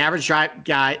 And the average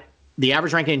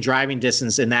ranking in driving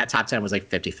distance in that top 10 was like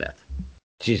 55th.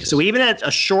 Jesus. So even at a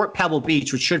short Pebble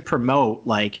Beach, which should promote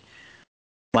like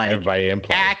everybody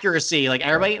accuracy, like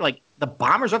everybody, like the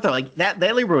bombers up there, like that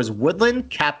leaderboard was Woodland,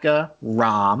 Koepka,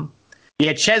 Rahm. You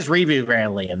had Chez Reavie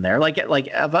randomly in there. Like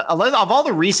of all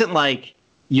the recent like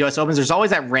U.S. Opens, there's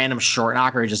always that random short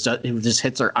knocker who just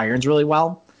hits their irons really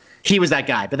well. He was that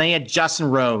guy. But then you had Justin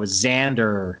Rose,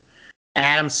 Xander,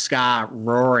 Adam Scott,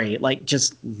 Rory, like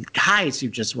just guys who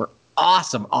just were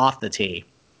awesome off the tee.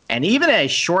 And even at a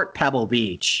short Pebble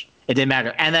Beach, it didn't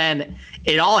matter. And then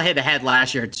it all hit ahead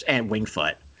last year at Winged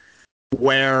Foot,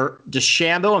 where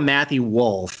DeChambeau and Matthew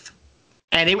Wolff,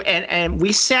 and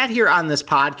we sat here on this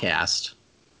podcast.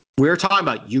 We were talking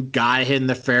about you gotta hit in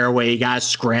the fairway, you gotta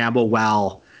scramble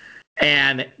well.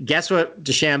 And guess what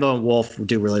DeChambeau and Wolff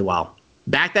do really well?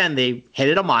 Back then, they hit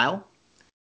it a mile,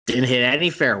 didn't hit any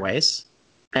fairways,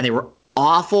 and they were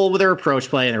awful with their approach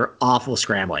play, and they were awful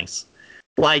scramblings.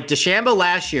 Like DeChambeau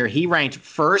last year, he ranked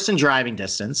first in driving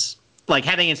distance, like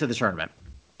heading into the tournament.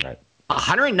 Right.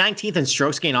 119th in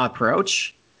strokes gained on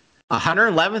approach,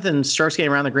 111th in strokes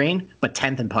gained around the green, but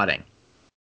 10th in putting.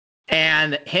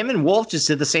 And him and Wolff just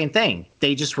did the same thing.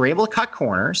 They just were able to cut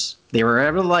corners. They were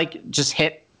able to like just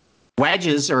hit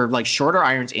wedges or like shorter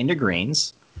irons into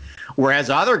greens. Whereas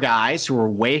other guys who were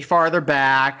way farther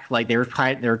back, like they were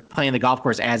playing the golf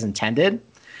course as intended,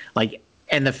 like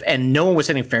and no one was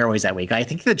hitting fairways that week. I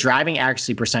think the driving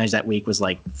accuracy percentage that week was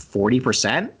like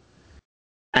 40%,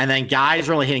 and then guys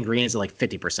were only hitting greens at like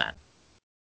 50%.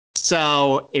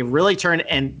 So it really turned,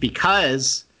 and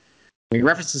because we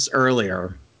referenced this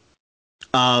earlier,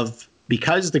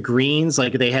 because the greens,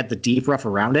 like they had the deep rough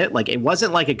around it, like it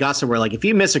wasn't like Augusta where like if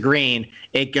you miss a green,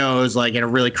 it goes like in a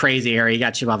really crazy area, you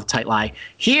got chipped off a tight lie.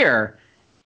 Here,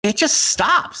 it just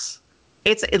stops.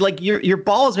 It's like your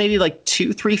ball is maybe like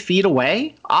 2-3 feet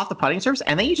away off the putting surface,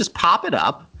 and then you just pop it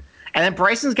up. And then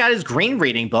Bryson's got his green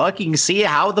reading book. You can see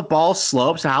how the ball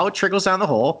slopes, how it trickles down the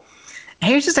hole.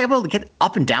 And he's just able to get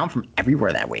up and down from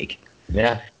everywhere that week.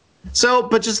 Yeah. So,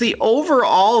 but just the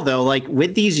overall though, like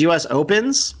with these U.S.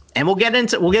 Opens, and we'll get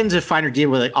into finer detail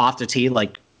with like off the tee,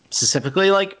 like specifically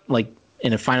like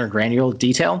in a finer granular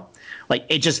detail. Like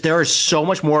it just there is so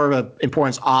much more of an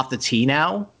importance off the tee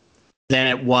now than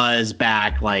it was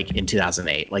back like in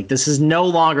 2008. Like this is no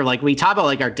longer like we talk about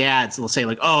like our dads will say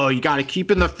like, oh, you got to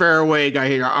keep in the fairway, got to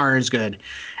hit your irons good.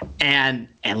 And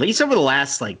at least over the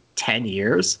last like 10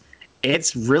 years,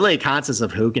 it's really a contest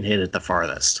of who can hit it the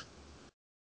farthest.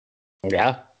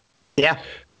 Yeah. Yeah.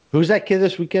 Who's that kid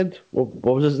this weekend? What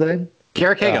was his name?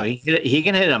 Garrett Cago. He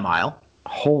can hit it a mile.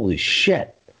 Holy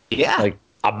shit. Yeah. Like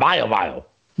a mile.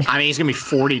 I mean, he's going to be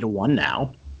 40-1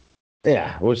 now.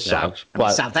 Yeah, which sucks.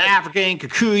 But South African,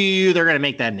 Kikuyu, they're going to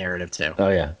make that narrative too. Oh,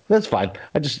 yeah. That's fine.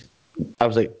 I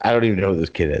was like, I don't even know who this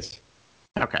kid is.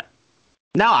 Okay.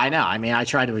 No, I know. I mean, I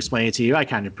tried to explain it to you. I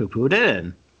kind of poo-pooed it,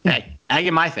 and hey, egg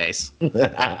in my face.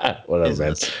 Whatever,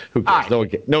 man. Who cares?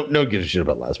 Right. No one gives a shit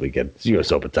about last weekend. It's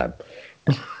U.S. Open time.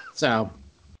 So,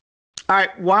 all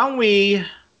right, why don't we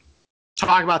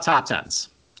talk about top tens,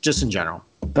 just in general?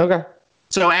 Okay.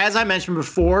 So, as I mentioned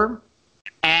before,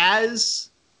 as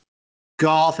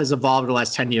golf has evolved over the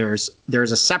last 10 years,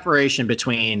 there's a separation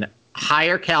between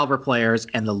higher caliber players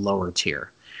and the lower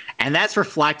tier. And that's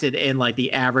reflected in like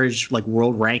the average like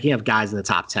world ranking of guys in the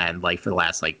top 10 like for the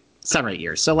last like 7 or 8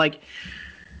 years. So like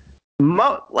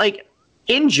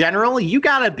in general, you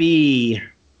gotta be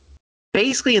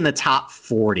basically in the top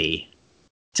 40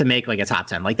 to make like a top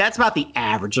 10. Like that's about the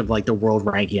average of like the world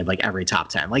ranking of like every top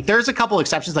 10. Like there's a couple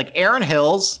exceptions. Like Aaron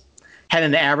Hills had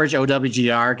an average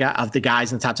OWGR of the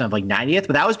guys in the top 10 of like 90th,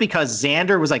 but that was because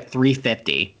Xander was like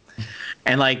 350.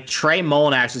 And like Trey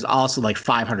Mullinax was also like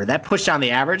 500. That pushed down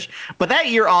the average. But that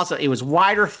year also, it was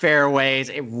wider fairways.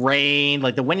 It rained.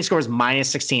 Like the winning score was minus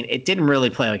 16. It didn't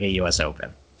really play like a U.S.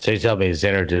 Open. So you tell me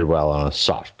Xander did well on a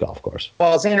soft golf course.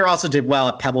 Well, Xander also did well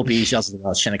at Pebble Beach. He also did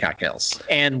well at Shinnecock Hills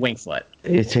and Winged Foot.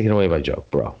 You're taking away my joke,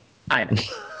 bro. I know.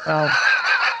 Well,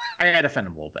 I got to defend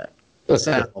him a little bit.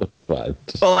 So, but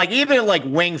like even like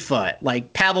Winged Foot,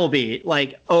 like Pebble Beach,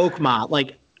 like Oakmont,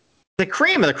 like the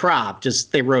cream of the crop,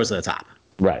 just they rose to the top.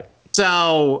 Right.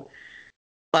 So,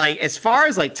 like as far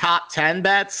as like top 10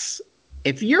 bets,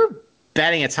 if you're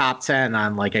betting a top 10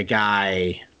 on like a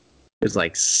guy who's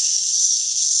like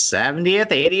 70th,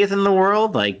 80th in the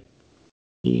world, like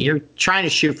you're trying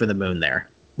to shoot for the moon there.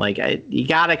 Like you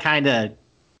got to kind of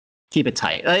keep it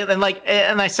tight.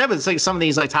 And I said with like some of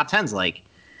these like top 10s, like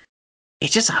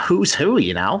it's just a who's who,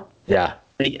 you know? Yeah.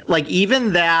 Like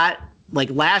even that,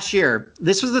 like last year,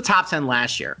 this was the top 10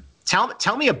 last year.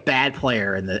 Tell me a bad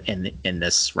player in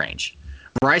this range.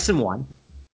 Bryson 1,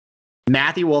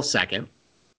 Matthew Wolff 2nd,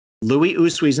 Louis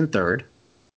Oosthuizen 3rd,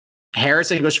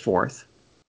 Harris English 4th,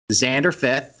 Xander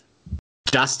 5th,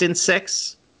 Dustin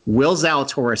 6th, Will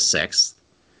Zalatoris 6th,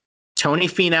 Tony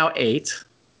Finau 8th,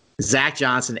 Zach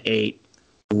Johnson 8th,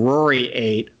 Rory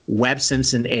 8th, Webb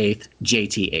Simpson 8th,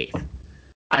 JT 8th.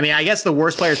 I mean, I guess the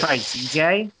worst player is probably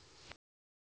DJ.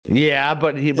 Yeah,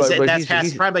 but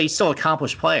probably he's still an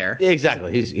accomplished player.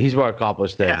 Exactly. He's more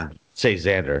accomplished than say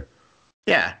Xander.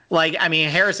 Yeah, like I mean,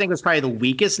 Harris English was probably the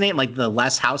weakest name, like the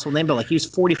less household name, but like he was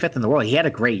 45th in the world. He had a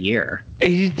great year.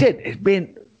 He did.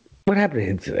 Man, what happened to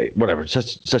him today? Whatever.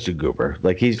 Such a goober.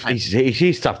 Like he's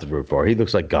tough to root for. He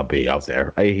looks like Gumpy out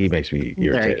there. He makes me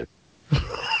irritated.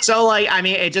 So like I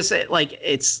mean,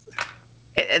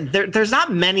 there's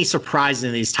not many surprises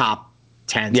in these top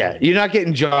 10. Yeah, you're not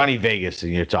getting Johnny Vegas in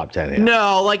your top 10. Yeah.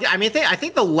 No, like I mean, I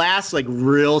think the last like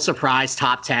real surprise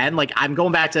top 10. Like I'm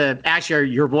going back to actually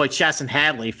your boy Chesson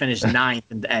Hadley finished 9th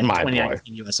at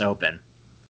 2019 U.S. Open.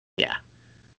 Yeah,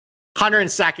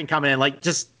 102nd coming in, like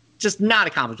just not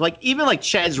accomplished. Like even like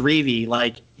Chez Reavie,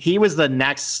 like he was the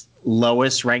next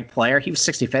lowest ranked player. He was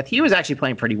 65th. He was actually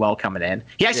playing pretty well coming in.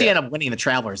 He actually ended up winning the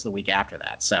Travelers the week after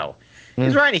that. So he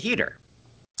was riding a heater.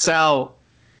 So.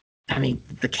 I mean,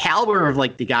 the caliber of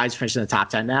like the guys finishing in the top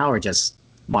 10 now are just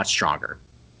much stronger.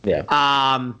 Yeah.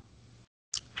 How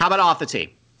about off the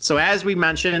tee? So as we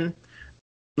mentioned,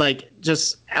 like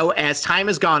just as time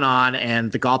has gone on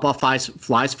and the golf ball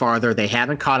flies farther, they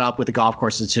haven't caught up with the golf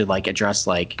courses to like address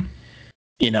like,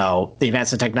 you know, the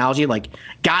advance in technology. Like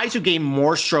guys who gain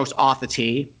more strokes off the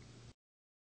tee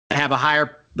have a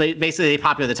higher. They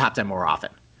populate the top 10 more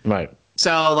often. Right.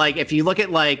 So like if you look at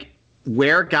like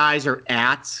where guys are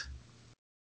at.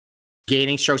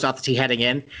 Gaining strokes off the tee heading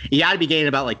in, you got to be gaining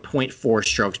about like 0.4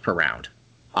 strokes per round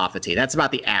off the tee. That's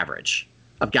about the average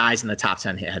of guys in the top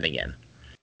 10 heading in.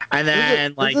 And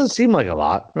then it doesn't seem like a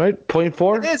lot, right?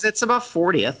 0.4? It is. It's about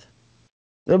 40th.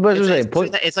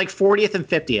 It's like 40th and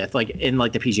 50th, like in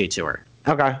like the PGA Tour.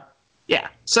 Okay. Yeah.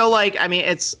 So like, I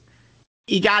mean,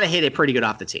 you got to hit it pretty good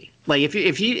off the tee. Like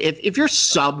if you're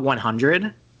sub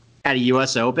 100 at a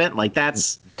U.S. Open, like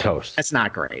that's toast. That's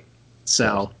not great.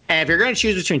 So, and if you're going to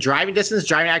choose between driving distance,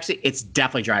 driving accuracy, it's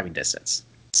definitely driving distance.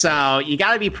 So you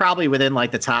got to be probably within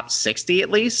like the top 60 at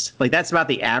least. Like that's about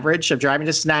the average of driving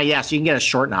distance. Now, yes, you can get a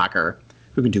short knocker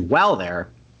who can do well there,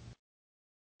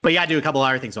 but you got to do a couple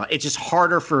other things. It's just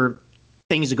harder for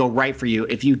things to go right for you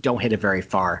if you don't hit it very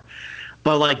far.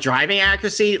 But like driving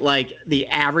accuracy, like the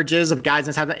averages of guys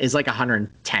in the top is like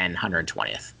 110,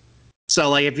 120th. So,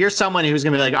 like, if you're someone who's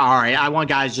going to be like, all right, I want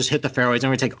guys to just hit the fairways, I'm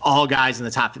going to take all guys in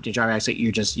the top 50 driving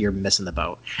accuracy, you're missing the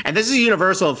boat. And this is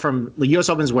universal from the U.S.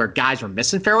 Opens where guys were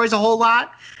missing fairways a whole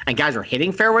lot and guys were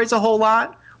hitting fairways a whole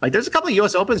lot. Like, there's a couple of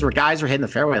U.S. Opens where guys were hitting the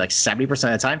fairway like 70%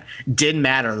 of the time. Didn't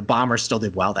matter. The Bombers still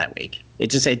did well that week.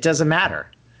 It doesn't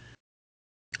matter.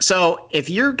 So, if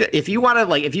you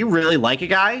really like a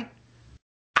guy,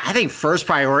 I think first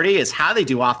priority is how they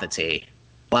do off the tee.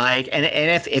 Like, and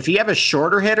if you have a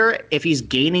shorter hitter, if he's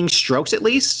gaining strokes at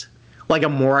least, like a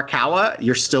Morikawa,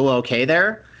 you're still okay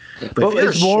there. But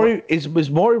is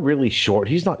Maury really short?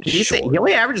 He's not short. He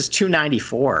only averages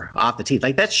 294 off the tee.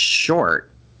 Like that's short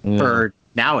for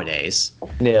nowadays.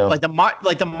 Yeah. Like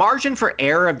the margin for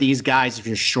error of these guys, if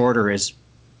you're shorter, is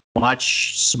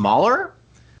much smaller.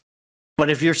 But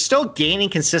if you're still gaining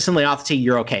consistently off the tee,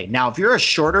 you're okay. Now, if you're a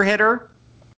shorter hitter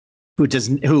who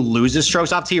loses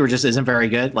strokes off the tee or just isn't very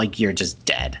good, like you're just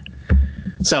dead.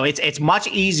 So it's much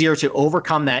easier to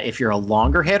overcome that if you're a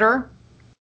longer hitter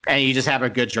and you just have a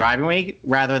good driving week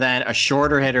rather than a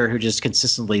shorter hitter who just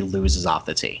consistently loses off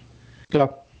the tee. Yeah.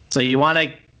 So you want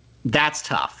to, that's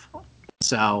tough.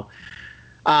 So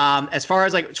as far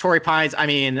as like Torrey Pines, I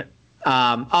mean,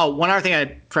 one other thing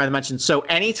I forgot to mention. So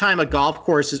anytime a golf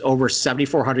course is over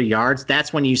 7,400 yards,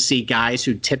 that's when you see guys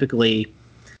who typically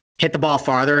hit the ball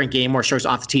farther and gain more strokes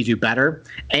off the tee do better.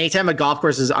 Anytime a golf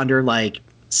course is under like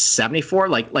 74,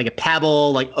 like a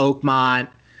Pebble, like Oakmont,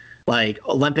 like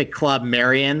Olympic Club,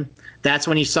 Marion, that's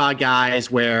when you saw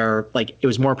guys where like it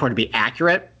was more important to be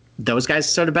accurate. Those guys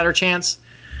stood a better chance.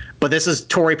 But this is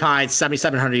Torrey Pines,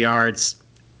 7,700 yards,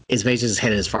 is basically just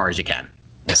hit it as far as you can.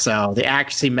 So the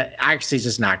accuracy is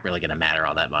just not really going to matter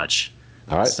all that much.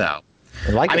 All right. So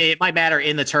I mean, it might matter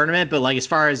in the tournament, but like as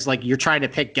far as like you're trying to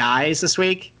pick guys this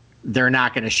week, they're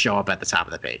not going to show up at the top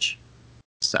of the page.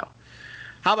 So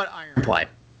how about iron play?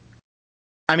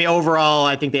 I mean, overall,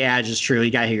 I think the adage is true.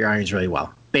 You got to hit your irons really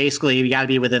well. Basically, you got to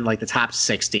be within like the top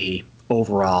 60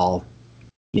 overall,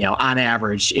 on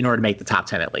average, in order to make the top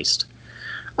 10 at least.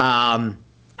 I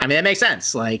mean, that makes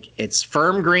sense. Like it's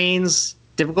firm greens,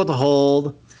 difficult to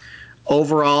hold.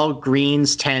 Overall,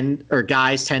 guys tend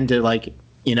to like,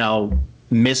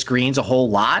 miss greens a whole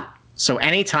lot. So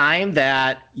anytime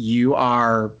that you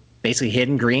are basically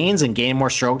hitting greens and gaining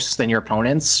more strokes than your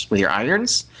opponents with your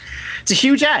irons, it's a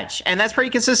huge edge. And that's pretty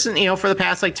consistent, for the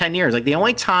past like 10 years. Like the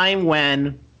only time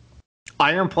when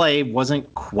iron play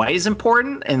wasn't quite as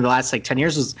important in the last like 10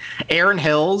 years was Aaron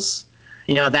Hills.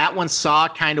 That one saw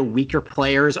kind of weaker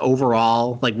players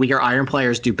overall, like weaker iron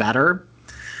players do better.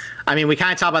 I mean, we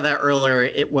kind of talked about that earlier.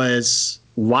 It was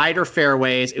wider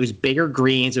fairways. It was bigger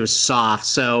greens. It was soft.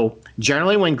 So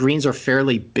generally when greens are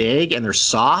fairly big and they're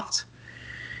soft,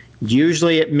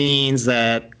 usually it means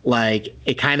that like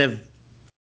it kind of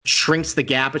shrinks the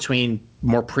gap between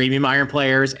more premium iron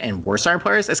players and worse iron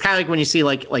players. It's kind of like when you see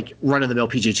like run-of-the-mill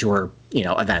PGA Tour,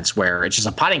 events where it's just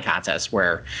a putting contest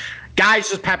where guys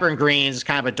just peppering greens. It's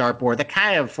kind of a dartboard. That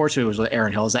kind of, fortunately, was what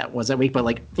Aaron Hills that week. But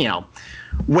like,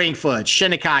 Wingfoot,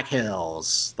 Shinnecock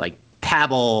Hills, like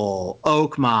Pebble,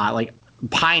 Oakmont, like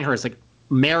Pinehurst, like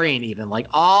Marion, even like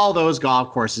all those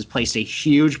golf courses placed a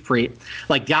huge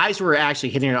like guys who were actually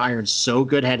hitting their irons so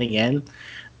good heading in,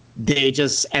 they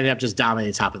just ended up just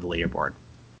dominating the top of the leaderboard.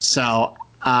 So,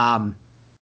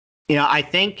 I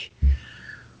think,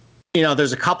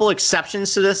 there's a couple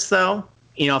exceptions to this though.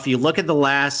 If you look at the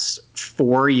last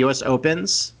 4 U.S.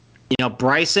 Opens,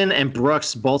 Bryson and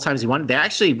Brooks, both times he won, they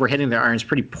actually were hitting their irons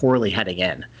pretty poorly heading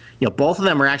in. Both of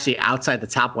them were actually outside the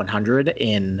top 100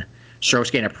 in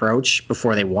strokes gained approach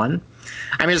before they won.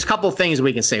 I mean, there's a couple of things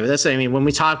we can say with this. I mean, when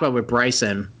we talk about with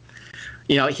Bryson,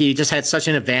 he just had such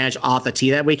an advantage off the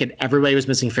tee that week, and everybody was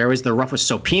missing fairways. The rough was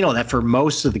so penal that for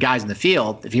most of the guys in the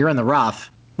field, if you're in the rough,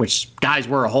 which guys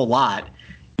were a whole lot,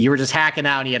 you were just hacking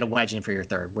out and you had a wedge in for your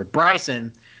third. With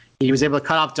Bryson, he was able to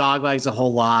cut off dog legs a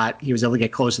whole lot. He was able to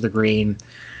get close to the green.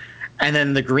 And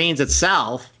then the greens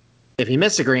itself, if he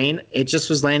missed a green, it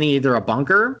just was landing either a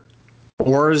bunker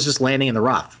or it was just landing in the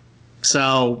rough.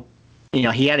 So, he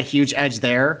had a huge edge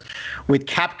there. With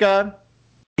Koepka,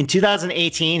 in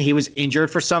 2018, he was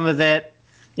injured for some of it.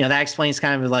 That explains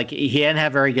kind of like he didn't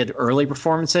have very good early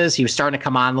performances. He was starting to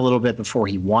come on a little bit before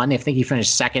he won. I think he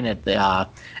finished second at the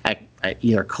at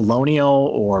either Colonial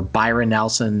or Byron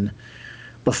Nelson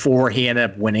before he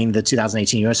ended up winning the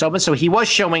 2018 U.S. Open. So he was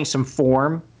showing some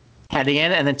form heading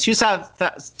in. And then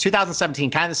 2017,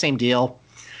 kind of the same deal.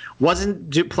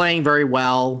 Wasn't playing very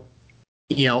well,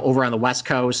 over on the West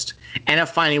Coast. Ended up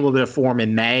finding a little bit of form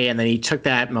in May, and then he took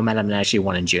that momentum and actually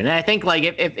won in June. And I think, like,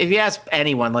 if you ask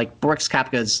anyone, like, Brooks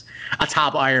Koepka's a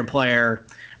top iron player.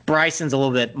 Bryson's a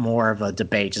little bit more of a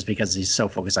debate just because he's so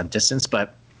focused on distance.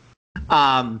 But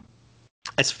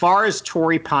as far as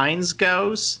Torrey Pines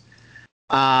goes,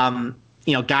 guys are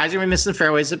going to miss the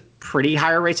fairways at pretty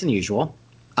higher rates than usual.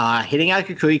 Hitting out of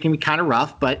Kikuyu can be kind of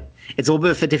rough, but it's a little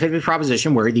bit of a 50-50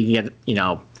 proposition where you can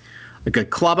get, a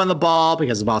good club on the ball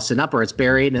because the ball's sitting up or it's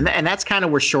buried. And that's kind of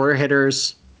where shorter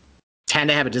hitters tend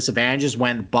to have a disadvantage is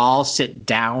when balls sit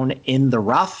down in the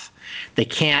rough. They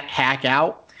can't hack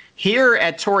out. Here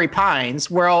at Torrey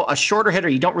Pines, where a shorter hitter,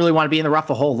 you don't really want to be in the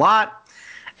rough a whole lot.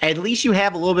 At least you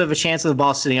have a little bit of a chance of the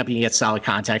ball sitting up and you get solid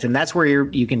contact. And that's where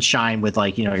you can shine with,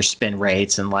 like, your spin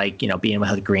rates and, like, being able to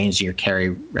hit the greens, your carry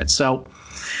rates. So,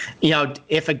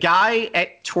 if a guy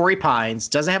at Torrey Pines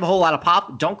doesn't have a whole lot of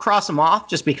pop, don't cross him off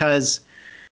just because,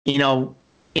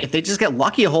 if they just get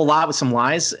lucky a whole lot with some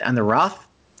lies on the rough,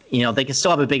 they can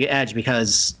still have a big edge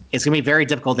because it's going to be very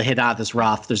difficult to hit out of this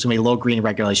rough. There's going to be low green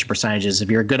regulation percentages. If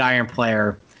you're a good iron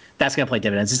player, that's going to play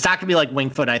dividends. It's not going to be like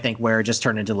Winged Foot, I think, where it just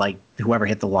turned into like whoever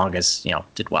hit the longest,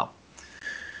 did well.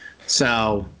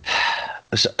 So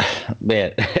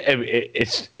man,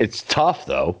 it's tough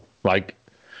though. Like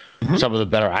some of the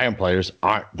better iron players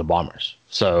aren't the bombers.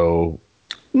 So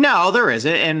no, there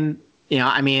isn't, and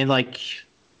like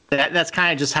that's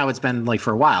kind of just how it's been like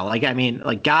for a while. Like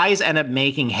like guys end up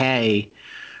making hay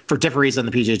for different reasons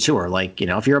on the PGA Tour. Like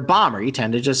if you're a bomber, you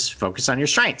tend to just focus on your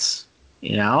strengths.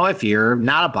 If you're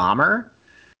not a bomber,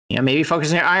 maybe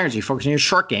focus on your irons, you focus on your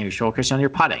short game, you focus on your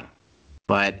putting.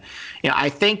 But I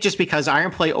think just because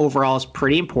iron play overall is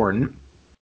pretty important,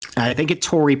 I think at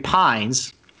Torrey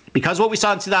Pines, because what we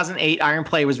saw in 2008, iron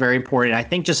play was very important. I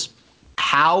think just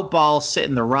how balls sit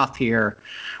in the rough here,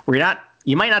 where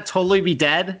you might not totally be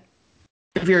dead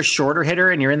if you're a shorter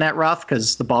hitter and you're in that rough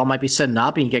because the ball might be sitting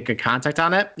up and you get good contact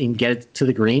on it, you can get it to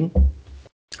the green.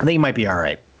 I think you might be all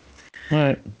right. All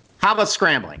right. How about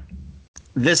scrambling?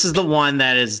 This is the one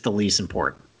that is the least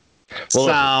important. Well,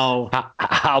 so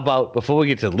how about before we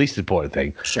get to the least important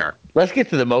thing? Sure. Let's get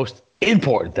to the most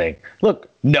important thing. Look,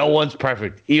 no one's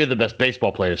perfect. Even the best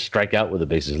baseball players strike out with the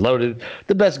bases loaded.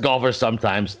 The best golfers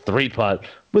sometimes 3-putt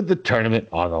with the tournament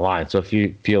on the line. So if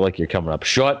you feel like you're coming up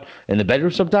short in the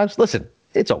bedroom sometimes, listen,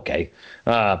 it's okay.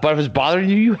 But if it's bothering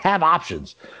you, you have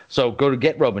options. So go to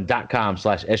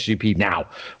GetRoman.com/SGP now.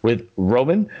 With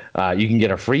Roman, you can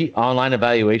get a free online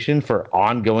evaluation for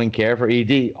ongoing care for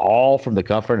ED, all from the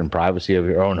comfort and privacy of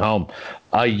your own home.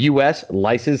 A U.S.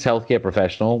 licensed healthcare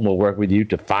professional will work with you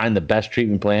to find the best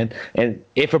treatment plan, and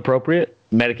if appropriate,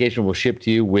 medication will ship to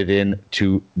you within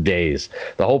 2 days.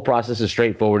 The whole process is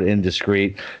straightforward and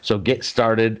discreet, so get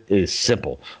started is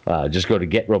simple. Just go to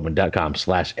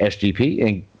GetRoman.com/SGP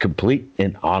and complete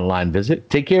an online visit.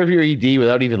 Take care of your ED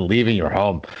without even leaving your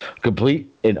home. Complete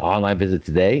an online visit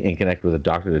today and connect with a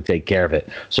doctor to take care of it.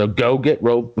 So go to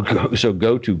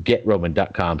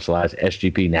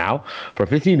GetRoman.com/SGP now for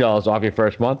 $15 off your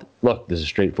first month. Look, this is a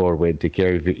straightforward way to take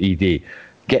care of your ED.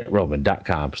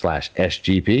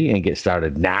 GetRoman.com/SGP and get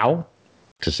started now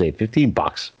to save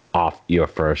 $15 off your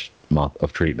first month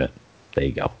of treatment. There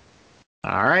you go.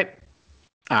 All right,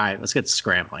 let's get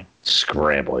scrambling. Let's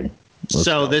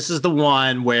go. This is the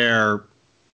one where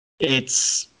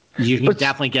you can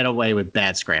definitely get away with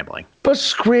bad scrambling. But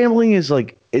scrambling is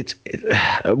like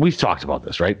we've talked about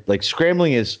this, right? Like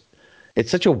scrambling it's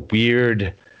such a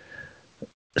weird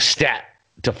stat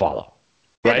to follow.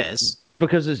 Right? It is.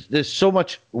 Because there's so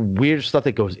much weird stuff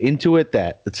that goes into it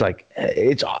that it's like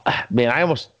I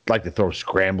almost like to throw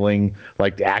scrambling,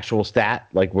 like the actual stat,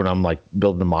 like when I'm like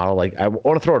building a model, like I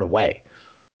want to throw it away.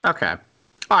 Okay.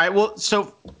 All right. Well,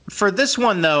 so for this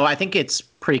one though, I think it's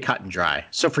pretty cut and dry.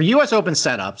 So for U.S. Open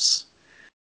setups,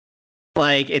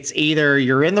 like it's either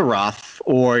you're in the rough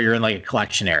or you're in like a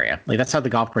collection area. Like that's how the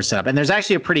golf course set up. And there's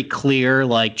actually a pretty clear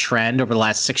like trend over the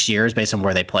last 6 years based on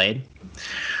where they played.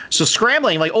 So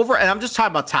scrambling, and I'm just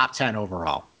talking about top 10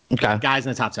 overall. Okay. Guys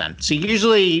in the top 10. So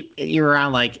usually you're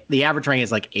around like the average rank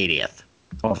is like 80th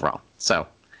overall. So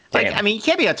you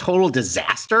can't be a total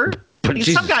disaster. But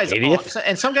some guys are,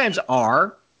 and some guys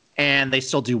are, and they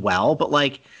still do well. But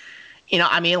like,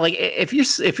 if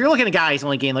you're looking at a guy who's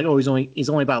only gained like he's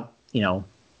only about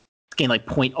gained like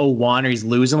 0.01 or he's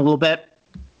losing a little bit,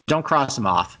 don't cross him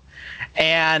off.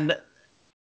 And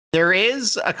there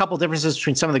is a couple differences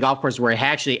between some of the golf courses where it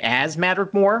actually has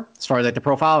mattered more as far as like the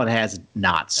profile, and it has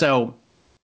not. So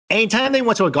anytime they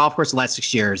went to a golf course the last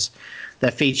 6 years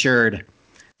that featured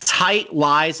tight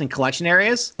lies and collection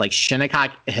areas like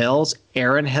Shinnecock Hills,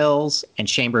 Erin Hills, and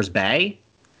Chambers Bay,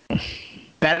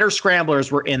 better scramblers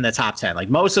were in the top 10. Like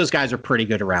most of those guys are pretty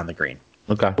good around the green.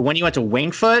 Okay. But when you went to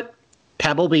Winged Foot,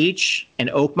 Pebble Beach, and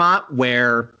Oakmont,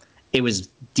 where it was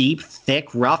deep, thick,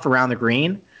 rough around the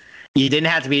green, you didn't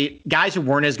have to be guys who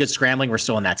weren't as good scrambling were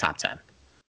still in that top 10.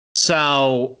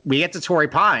 So we get to Torrey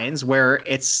Pines where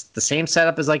it's the same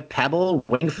setup as like Pebble,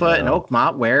 Winged Foot, and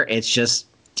Oakmont, where it's just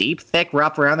deep, thick,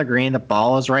 rough around the green. The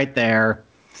ball is right there.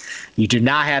 You do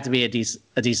not have to be a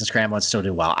decent scrambler and still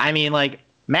do well. I mean, like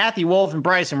Matthew Wolff and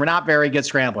Bryson were not very good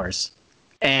scramblers,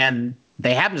 and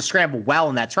they happened to scramble well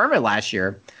in that tournament last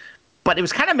year. But it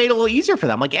was kind of made a little easier for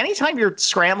them. Like anytime you're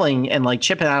scrambling and like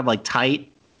chipping out of like tight.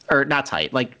 Or not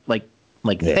tight, like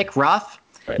thick rough,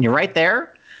 right. And you're right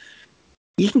there,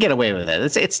 you can get away with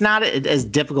it. It's not as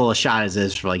difficult a shot as it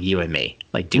is for like you and me.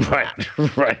 Like do that.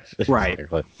 Right.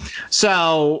 Exactly.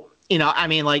 So,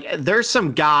 there's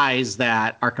some guys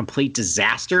that are complete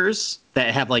disasters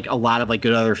that have like a lot of like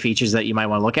good other features that you might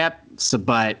want to look at. So,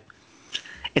 but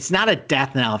it's not a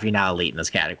death knell if you're not elite in this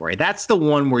category. That's the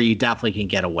one where you definitely can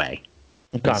get away.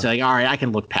 Okay. So like, all right, I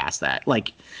can look past that.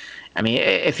 Like, I mean,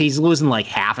 if he's losing like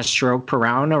half a stroke per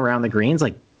round around the greens,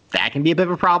 like that can be a bit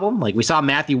of a problem. Like we saw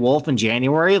Matthew Wolff in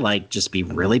January, like just be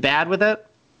really bad with it.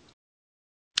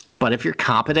 But if you're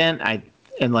competent,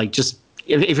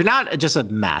 if you're not just a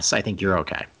mess, I think you're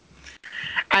okay.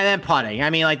 And then putting. I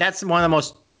mean, like that's one of the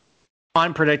most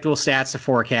unpredictable stats to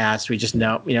forecast. We just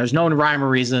know, there's no rhyme or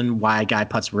reason why a guy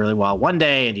putts really well one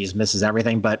day and he just misses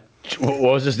everything. But what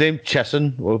was his name?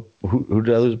 Chesson? Who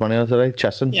did I lose money on today?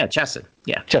 Chesson? Yeah, Chesson.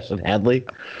 Yeah. Chesson Hadley.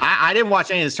 I didn't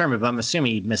watch any of this tournament, but I'm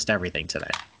assuming he missed everything today.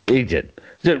 He did.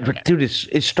 Dude,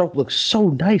 his stroke looks so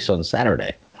nice on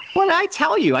Saturday. What did I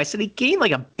tell you? I said he gained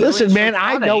like a billion. Listen, man,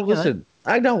 I know. Listen,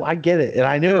 I know. I get it. And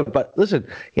I knew it. But listen,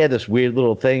 he had this weird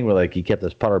little thing where like he kept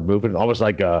his putter moving, almost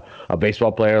like a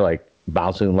baseball player, like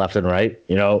bouncing left and right,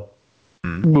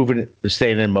 moving it,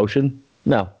 staying in motion.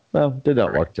 No, did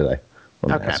not work today.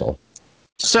 I'm an asshole.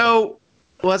 So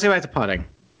let's go back to putting.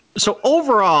 So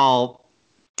overall,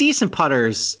 decent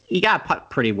putters, you got to putt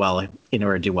pretty well in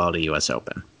order to do well at the U.S.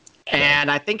 Open. And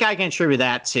I think I can attribute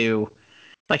that to,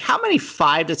 like, how many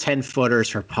 5 to 10 footers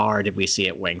for par did we see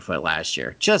at Winged Foot last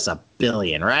year? Just a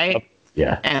billion, right?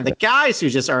 Yeah. And the guys who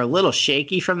just are a little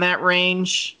shaky from that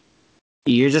range,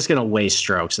 you're just going to waste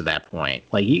strokes at that point.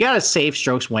 Like, you got to save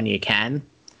strokes when you can.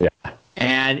 Yeah.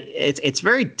 And it's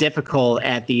very difficult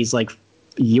at these, like,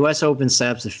 U.S. Open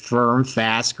setups with firm,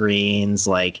 fast greens,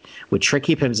 like, with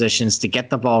tricky positions to get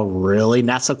the ball really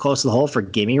not so close to the hole for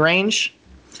gimme range.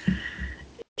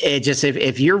 It just,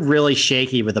 if you're really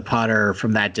shaky with the putter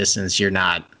from that distance, you're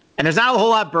not. And there's not a whole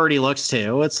lot of birdie looks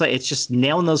too. It's like, it's just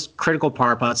nailing those critical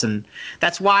par putts. And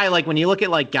that's why, like, when you look at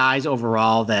like guys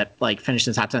overall that like finish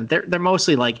in the top 10, they're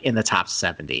mostly like in the top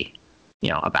 70,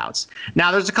 abouts.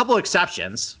 Now there's a couple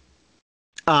exceptions.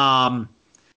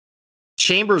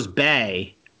 Chambers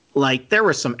Bay, like there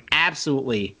were some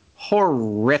absolutely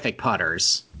horrific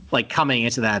putters like coming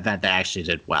into that event that actually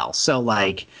did well. So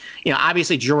like,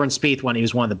 obviously Jordan Spieth when he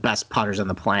was one of the best putters on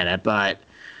the planet, but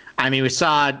I mean, we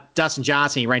saw Dustin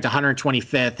Johnson, he ranked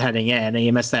 125th heading in and he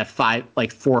missed that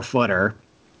 4 footer,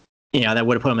 that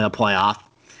would have put him in the playoff.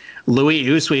 Louis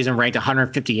Oosthuizen ranked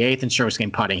 158th in strokes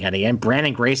gained putting heading in.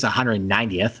 Brandon Grace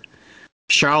 190th.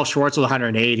 Charles Schwartzel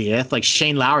 180th. Like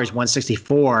Shane Lowry's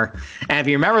 164. And if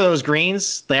you remember those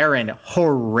greens, they're in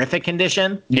horrific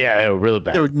condition. Yeah, they were really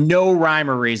bad. There was no rhyme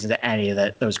or reason to any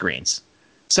of those greens.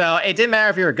 So it didn't matter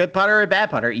if you were a good putter or a bad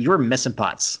putter. You were missing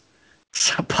putts.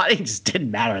 So putting just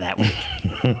didn't matter that week.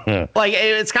 Like,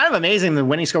 it's kind of amazing the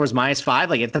winning score was -5.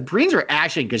 Like, if the greens were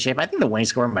actually in good shape, I think the winning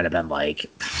score might have been like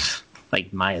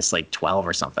minus 12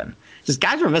 or something. Just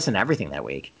guys were missing everything that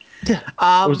week. Yeah.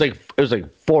 It was like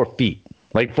 4 feet.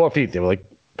 Like 4 feet. They were like,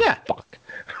 yeah, fuck.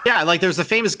 Yeah, like there's a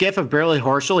famous gif of Barely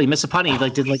Horschel. He missed a putt. He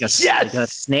like did like a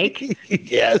snake.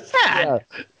 Yes. Yeah.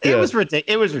 It was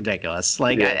ridiculous.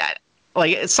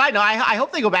 Like, side note, I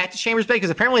hope they go back to Chambers Bay because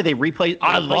apparently they replay.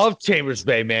 I love Chambers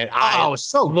Bay, man.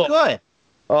 So good.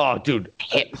 Oh, dude.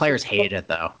 Players hate it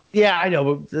though. Yeah, I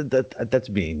know, but that's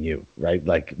me and you, right?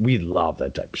 Like we love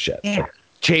that type of shit. Yeah.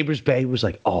 Chambers Bay was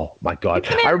like, oh my god!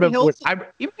 I remember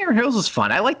even Aaron Hills was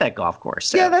fun. I like that golf course.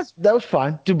 So. Yeah, that was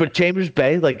fun, dude. But Chambers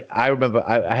Bay, like I remember,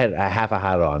 I had a half a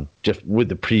hat on just with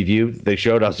the preview they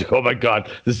showed. I was like, oh my god,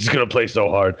 this is gonna play so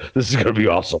hard. This is gonna be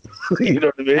awesome. You know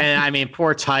what I mean? And I mean,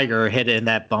 poor Tiger hit in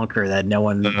that bunker that no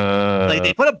one like.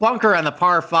 They put a bunker on the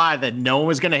par 5 that no one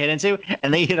was gonna hit into,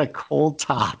 and they hit a cold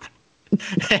top.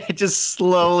 It just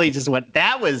slowly just went.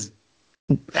 That was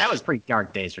pretty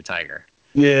dark days for Tiger.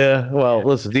 Yeah, well,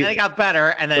 listen. Then it got better,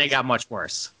 and then it got much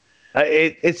worse.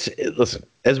 Listen.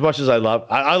 As much as I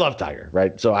love Tiger,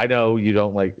 right? So I know you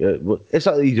don't like. It's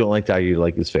not that you don't like Tiger; you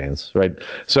like his fans, right?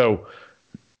 So,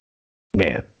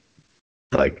 man,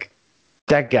 like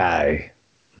that guy,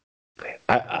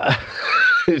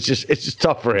 it's just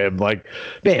tough for him. Like,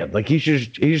 man, like he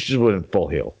should win full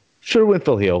heel. Should have went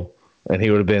full heel, and he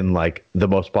would have been like the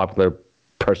most popular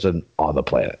person on the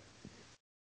planet.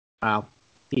 Wow,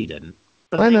 he didn't.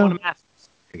 But I know. There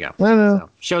you go. I know. So,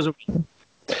 shows.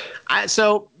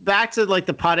 So back to like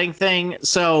the putting thing.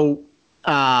 So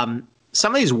some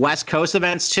of these West Coast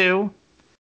events too,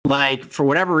 like for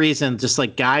whatever reason, just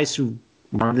like guys who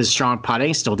weren't this strong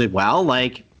putting still did well.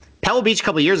 Like Pebble Beach a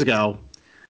couple of years ago,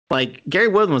 like Gary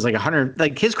Woodland was like 100.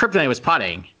 Like his kryptonite was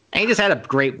putting, and he just had a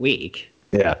great week.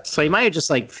 Yeah. So he might have just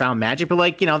like found magic, but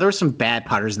like there were some bad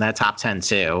putters in that top 10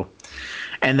 too.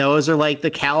 And those are like the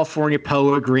California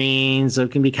POA greens. So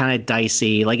it can be kind of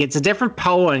dicey. Like it's a different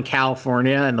POA in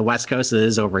California and the West Coast it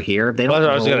is over here. They don't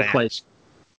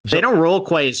roll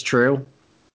quite as true.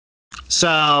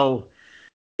 So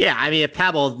Yeah, I mean, at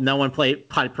Pebble, no one putted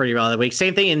pretty well that week.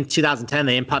 Same thing in 2010.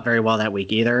 They didn't putt very well that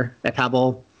week either at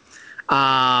Pebble.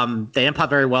 They didn't putt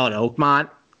very well at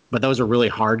Oakmont, but those are really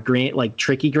hard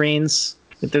tricky greens.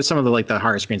 There's some of the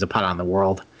hardest greens to putt on in the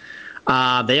world.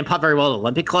 They didn't putt very well at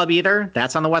Olympic Club either.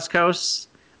 That's on the West Coast.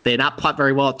 They did not putt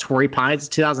very well at Torrey Pines in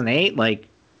 2008. Like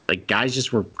guys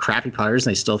just were crappy putters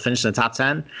and they still finished in the top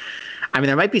 10. I mean,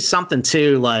 there might be something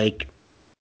to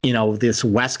this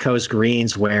West Coast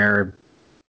greens where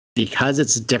because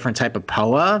it's a different type of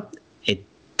POA, it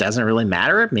doesn't really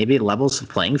matter. Maybe it levels the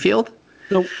playing field.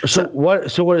 So what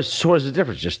is the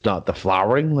difference? Just not the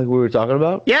flowering like we were talking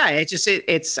about? Yeah,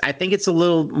 it's I think it's a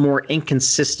little more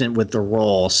inconsistent with the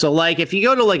roll. So like if you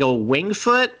go to like a Winged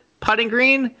Foot putting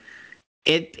green,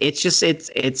 it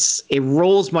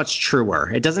rolls much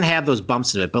truer. It doesn't have those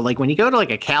bumps in it. But like when you go to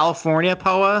like a California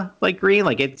POA like green,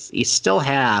 like you still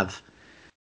have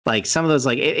like some of those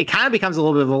it kind of becomes a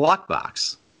little bit of a luck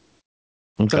box.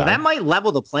 Okay. So that might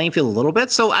level the playing field a little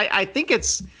bit. So I think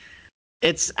it's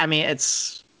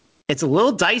a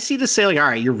little dicey to say, like, all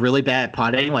right, you're really bad at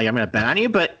putting. Like, I'm going to bet on you.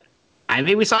 But, I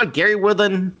mean, we saw Gary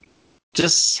Woodland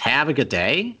just have a good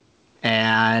day.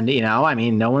 And, no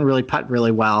one really putt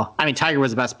really well. I mean, Tiger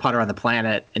was the best putter on the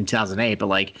planet in 2008. But,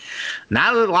 like,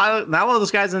 not a lot of those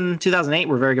guys in 2008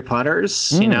 were very good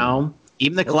putters.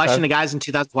 Even the collection of guys in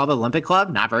 2012 Olympic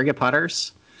Club, not very good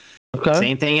putters. Okay.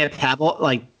 Same thing at Pebble,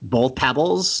 like, both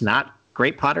Pebbles, not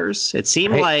great putters. It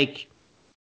seemed like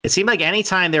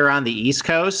anytime they were on the East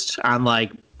Coast on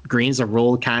like greens that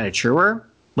rolled kind of truer,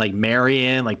 like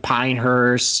Marion, like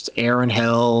Pinehurst, Erin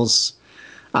Hills,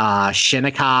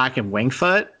 Shinnecock, and Winged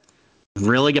Foot,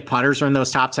 really good putters are in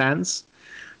those top 10s.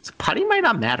 So putting might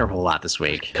not matter a whole lot this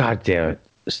week. God damn it,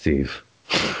 Steve.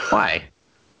 Why?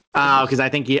 Oh, because I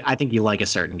think you like a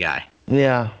certain guy.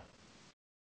 Yeah.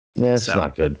 Yeah, it's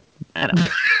not good. I know.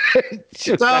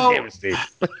 God damn it, Steve.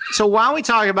 So why don't we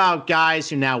talk about guys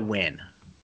who now win?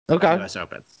 Okay. U.S.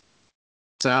 Opens.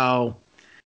 So,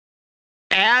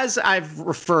 as I've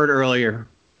referred earlier,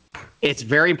 it's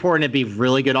very important to be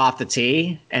really good off the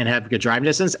tee and have good driving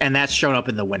distance, and that's shown up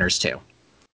in the winners too.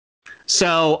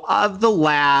 So, of the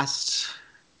last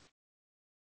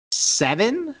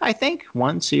 7, I think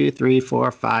 1, 2, 3,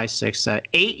 4, 5, 6, 7,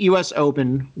 8 U.S.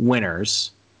 Open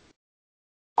winners.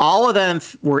 All of them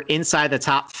were inside the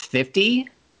top 50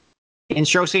 in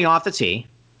strokes gained off the tee.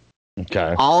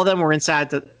 Okay. All of them were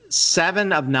inside the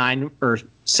 7 of 9 or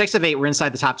 6 of 8 were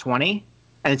inside the top 20.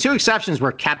 And the 2 exceptions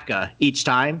were Koepka each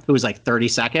time, who was like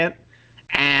 32nd.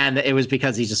 And it was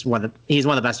because he's one of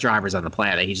the best drivers on the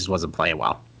planet. He just wasn't playing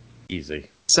well. Easy.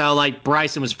 So like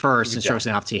Bryson was first in strokes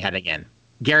gained off tee heading in.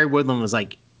 Gary Woodland was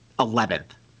like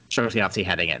 11th strokes gained off tee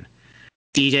heading in.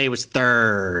 DJ was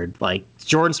 3rd. Like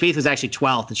Jordan Spieth was actually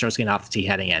 12th in strokes gained off the tee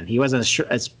heading in. He wasn't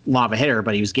as long of a hitter,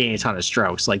 but he was gaining a ton of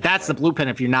strokes. Like that's the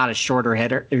blueprint if you're not a shorter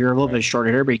hitter. If you're a little bit shorter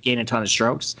hitter, but you gain a ton of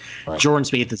strokes. Right. Jordan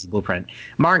Spieth is the blueprint.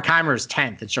 Martin Kaymer was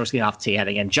 10th in strokes gained off the tee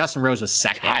heading in. Justin Rose was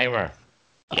 2nd. Kaymer.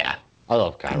 Yeah. I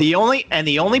love Kaymer.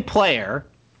 The only player,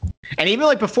 and even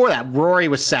like before that, Rory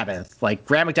was 7th. Like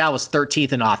Graham McDowell was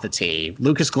 13th and off the tee.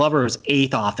 Lucas Glover was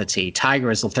 8th off the tee. Tiger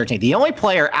was 13th. The only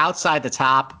player outside the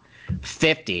top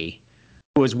 50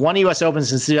 who has won U.S. Open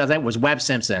since 2008 was Webb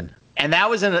Simpson, and that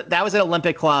was an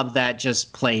Olympic club that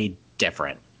just played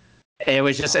different. It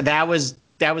was just that was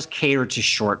catered to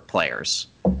short players.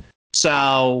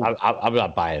 So I'm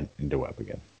not buying into Webb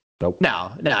again. Nope.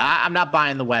 No, I'm not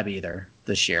buying the Webb either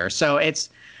this year. So it's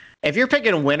if you're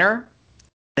picking a winner,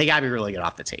 they gotta be really good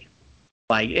off the tee.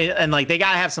 They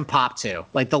gotta have some pop too.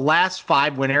 Like the last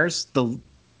 5 winners,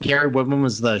 Gary Woodland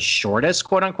was the shortest,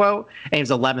 quote unquote, and he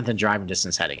was 11th in driving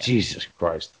distance heading in. Jesus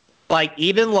Christ. And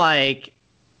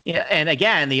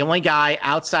again, the only guy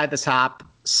outside the top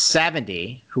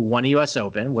 70 who won a U.S.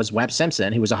 Open was Webb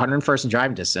Simpson, who was 101st in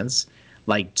driving distance.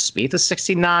 Like Spieth was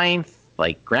 69th.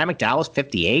 Like Graham McDowell was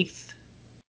 58th.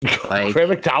 Like Graham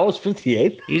McDowell was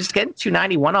 58th? He was getting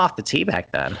 291 off the tee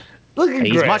back then. Look at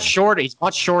He's Graham. much shorter. He's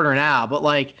much shorter now, but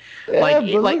look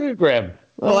at Graham.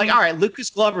 Well, all right, Lucas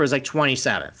Glover was like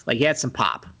 27th. Like, he had some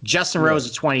pop. Justin Rose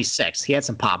was 26th. He had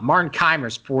some pop. Martin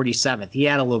Kaymer's 47th. He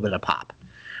had a little bit of pop.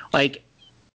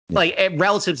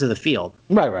 Relative to the field.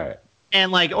 Right.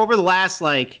 And, over the last,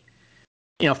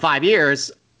 5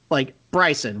 years,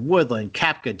 Bryson, Woodland,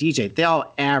 Koepka, DJ, they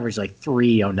all average,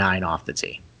 309 off the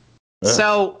tee.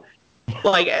 So, you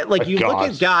look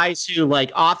at guys who,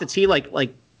 off the tee,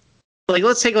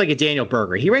 let's take, a Daniel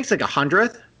Berger. He ranks,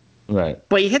 100th. Right.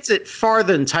 But he hits it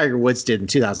farther than Tiger Woods did in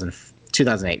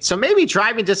 2008. So maybe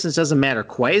driving distance doesn't matter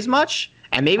quite as much.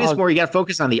 And maybe it's more you got to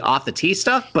focus on the off the tee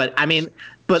stuff. But I mean,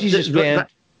 Jesus, man.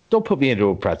 don't put me into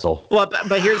a pretzel. Well,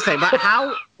 but here's the thing: but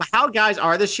how guys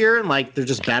are this year, and like they're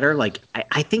just better. Like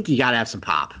I think you got to have some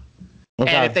pop,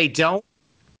 okay. And if they don't,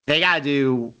 they got to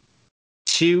do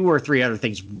 2 or 3 other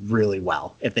things really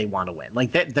well if they want to win.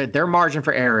 Like their margin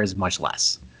for error is much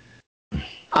less. Okay.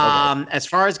 As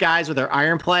far as guys with their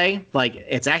iron play, like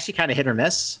it's actually kind of hit or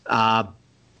miss.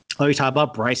 We talk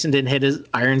about Bryson didn't hit his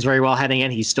irons very well heading in.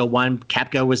 He still won.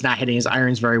 Koepka was not hitting his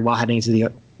irons very well heading into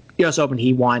the U.S. Open.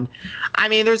 He won. I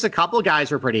mean, there's a couple of guys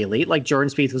who are pretty elite. Like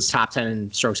Jordan Spieth was top 10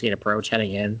 in strokes gained approach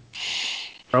heading in.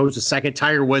 Rose was second.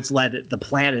 Tiger Woods led the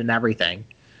planet and everything.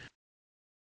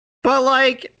 But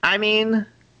like, I mean,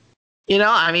 you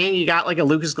got like a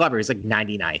Lucas Glover. He's like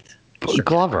 99th. Sure.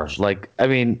 Glover, like, I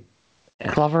mean,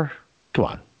 yeah. Glover, come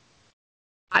on.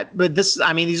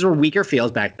 These were weaker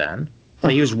fields back then.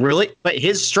 Like but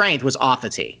his strength was off the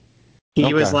tee.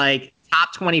 He was like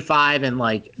top 25 in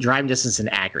like driving distance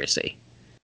and accuracy.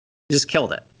 He just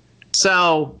killed it.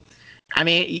 So, I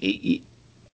mean,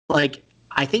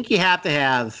 I think you have to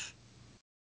have,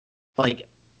 like,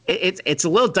 it's a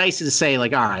little dicey to say,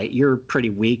 like, all right, you're pretty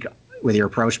weak with your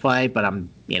approach play, but I'm,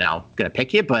 going to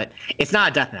pick you. But it's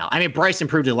not a death knell. I mean, Bryson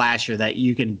proved it last year that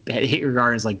you can hit your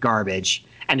gardens like garbage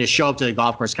and just show up to the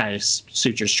golf course, kind of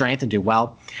suit your strength and do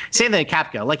well. Same thing with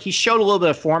Koepka. Like, he showed a little bit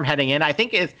of form heading in. I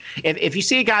think if you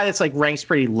see a guy that's like ranks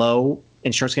pretty low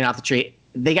in strokes getting off the tree,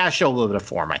 they got to show a little bit of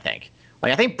form, I think.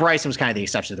 Like, I think Bryson was kind of the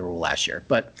exception to the rule last year.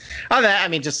 But other than that, I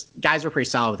mean, just guys were pretty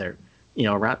solid with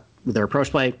their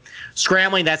approach play.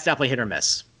 Scrambling, that's definitely hit or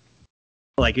miss.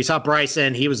 Like, you saw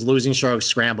Bryson, he was losing strokes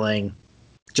scrambling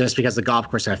just because the golf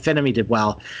course kind of fit him. He did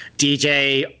well.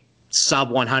 DJ, sub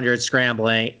 100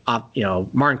 scrambling.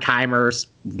 Martin Keimer,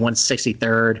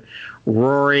 163rd.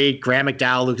 Rory, Graham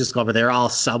McDowell, Lucas Glover, they're all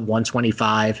sub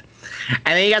 125.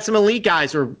 And then you got some elite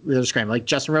guys who were scrambling. Like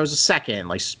Justin Rose was second.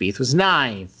 Like Spieth was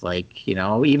 9th. Like,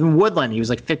 even Woodland, he was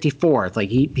like 54th. Like,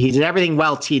 he did everything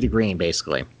well tee to green,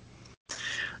 basically.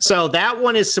 So that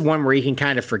one is one where you can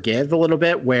kind of forgive a little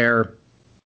bit, where,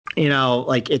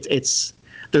 like it's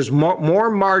there's more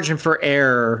margin for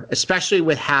error, especially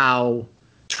with how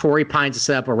Torrey Pines is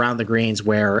set up around the greens,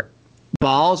 where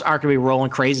balls aren't going to be rolling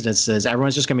crazy distances.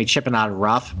 Everyone's just going to be chipping out of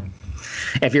rough.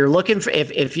 If you're looking for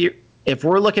if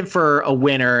we're looking for a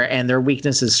winner and their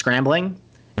weakness is scrambling,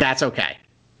 that's okay.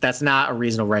 That's not a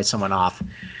reason to write someone off.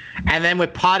 And then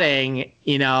with putting,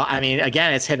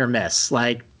 again, it's hit or miss.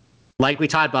 Like we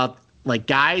talked about, like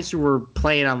guys who were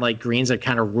playing on like greens that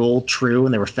kind of rolled true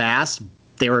and they were fast,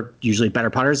 they were usually better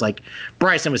putters. Like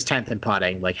Bryson was 10th in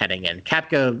putting, like heading in.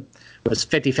 Koepka was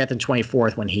 55th and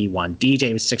 24th when he won.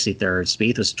 DJ was 63rd.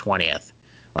 Spieth was 20th.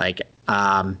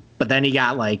 But then he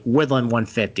got like Woodland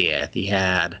 150th. He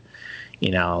had,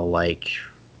 like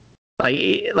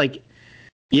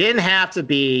you didn't have to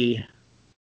be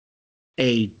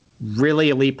a really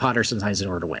elite putter sometimes in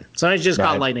order to win. Sometimes you just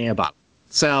got lightning in a bottle.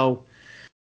 So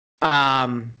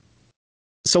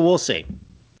we'll see.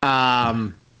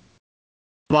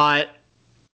 But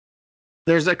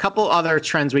there's a couple other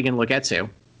trends we can look at too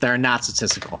that are not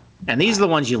statistical, and these are the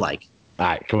ones you like. All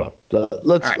right, come on.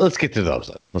 Let's get to those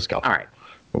then. Let's go. All right.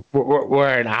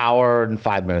 We're an hour and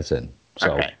 5 minutes in.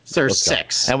 So okay. So there's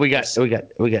 6, and we got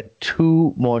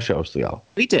 2 more shows to go.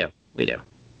 We do.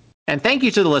 And thank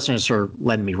you to the listeners for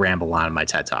letting me ramble on in my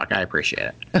TED Talk. I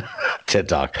appreciate it. TED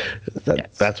Talk.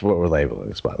 That's what we're labeling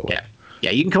this, by the way.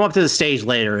 Yeah. You can come up to the stage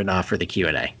later and for the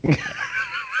Q&A.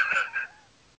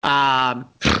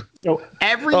 So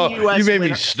every U.S. You made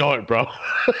me snort, bro.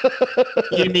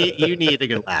 you need a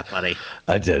good laugh, buddy.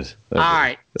 I did. All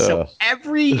right. So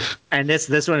and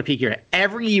this one to peek here.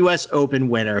 Every U.S. Open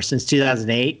winner since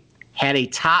 2008 had a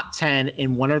top 10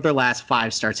 in one of their last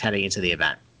 5 starts heading into the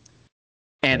event.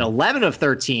 And 11 of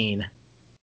 13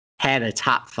 had a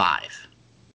top 5.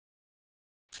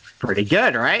 Pretty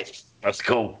good, right? That's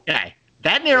cool. Okay.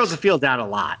 That narrows the field down a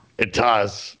lot. It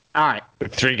does. All right.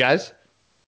 3 guys?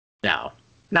 No,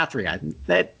 not 3 guys.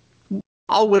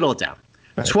 I'll whittle it down.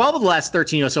 Right. 12 of the last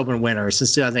 13 U.S. Open winners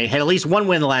since 2008 had at least one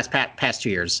win in the last past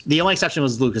 2 years. The only exception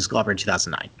was Lucas Glover in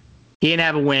 2009. He didn't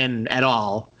have a win at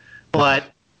all, but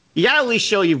you got to at least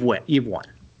show you've won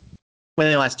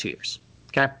within the last 2 years.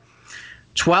 Okay.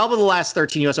 12 of the last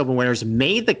 13 U.S. Open winners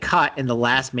made the cut in the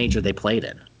last major they played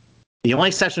in. The only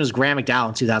exception was Graham McDowell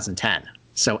in 2010.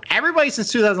 So everybody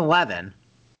since 2011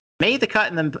 made the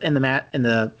cut in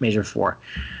the major 4.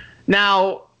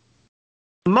 Now,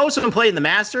 most of them played in the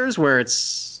Masters, where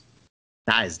it's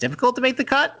not as difficult to make the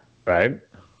cut. Right.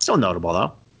 Still notable,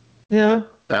 though. Yeah.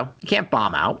 So you can't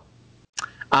bomb out.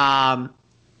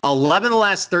 11 of the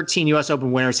last 13 U.S.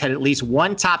 Open winners had at least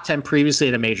one top 10 previously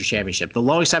at a major championship. The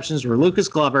lone exceptions were Lucas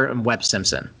Glover and Webb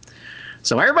Simpson.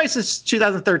 So everybody since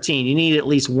 2013, you need at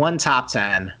least one top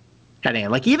 10 heading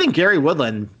in. Like even Gary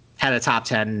Woodland had a top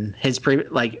 10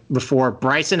 before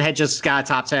Bryson had just got a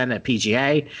top 10 at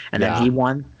PGA and then he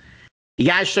won. You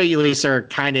guys show you at least are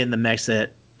kind of in the mix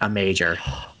at a major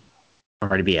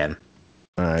or to be in.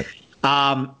 All right.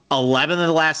 11 of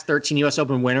the last 13 U.S.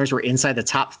 Open winners were inside the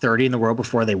top 30 in the world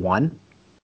before they won,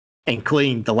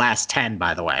 including the last 10,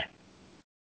 by the way.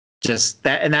 Just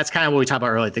that, and that's kind of what we talked about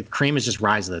earlier. The cream is just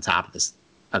rise to the top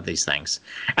of these things.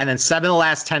 And then 7 of the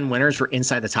last 10 winners were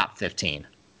inside the top 15.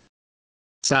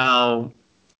 So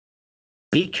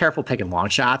be careful picking long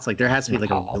shots. Like there has to be like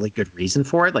a really good reason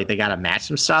for it. Like they got to match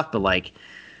some stuff, but like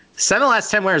 7 of the last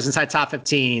 10 winners inside top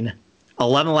 15,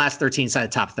 11 of the last 13 inside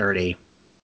the top 30.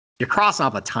 You're crossing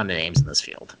off a ton of names in this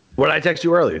field. What did I text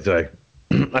you earlier today?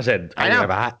 I said I know.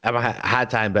 have a hard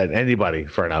time betting anybody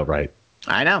for an outright.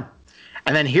 I know.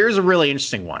 And then here's a really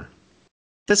interesting one.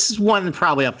 This is one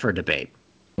probably up for debate.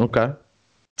 Okay.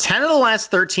 10 of the last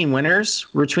 13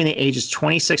 winners were between the ages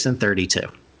 26 and 32.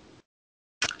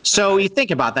 So you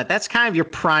think about that. That's kind of your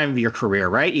prime of your career,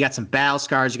 right? You got some battle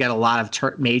scars. You got a lot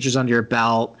of majors under your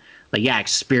belt. Like, yeah,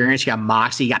 experience. You got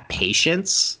moxie. You got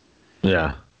patience.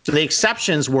 Yeah. So the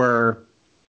exceptions were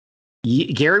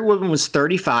Gary Woodland was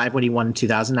 35 when he won in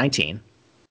 2019.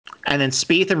 And then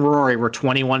Spieth and Rory were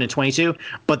 21 and 22,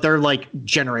 but they're like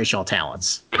generational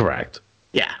talents. Correct.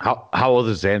 Yeah. How old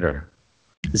is Xander?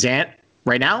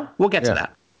 Right now? We'll get to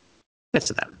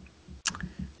that.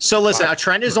 So listen, a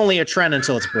trend is only a trend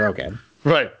until it's broken.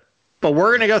 Right. But we're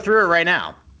going to go through it right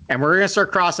now. And we're going to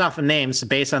start crossing off the names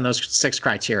based on those 6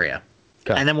 criteria.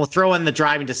 Okay. And then we'll throw in the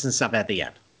driving distance stuff at the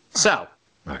end. So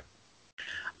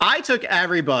I took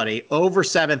everybody over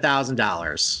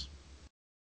 $7,000.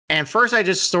 And first I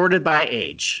just sorted by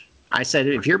age. I said,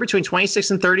 if you're between 26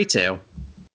 and 32,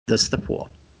 this is the pool.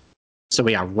 So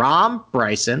we got Rahm,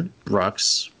 Bryson,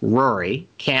 Brooks, Rory,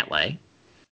 Cantlay.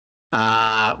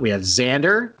 We have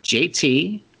Xander,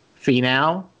 JT,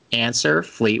 Finau, Answer,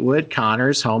 Fleetwood,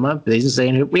 Connors, Homa,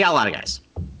 Zane. We got a lot of guys.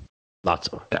 Lots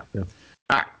of them. Yeah.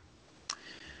 All right.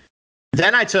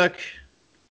 Then I took,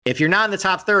 if you're not in the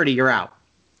top 30, you're out.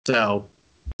 So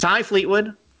Tommy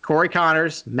Fleetwood, Corey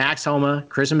Connors, Max Homa,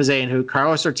 Chris Mazainu,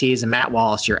 Carlos Ortiz, and Matt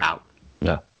Wallace, you're out.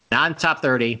 Yeah. Not in the top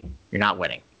 30, you're not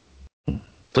winning.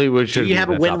 Fleetwood should you have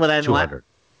a win with 200.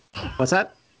 What's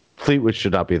that? Fleetwood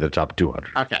should not be the top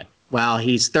 200. Okay. Well,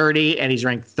 he's 30 and he's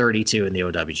ranked 32 in the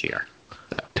OWGR.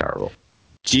 So. Terrible.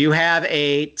 Do you have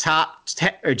a top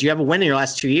 10, or do you have a win in your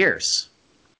last 2 years?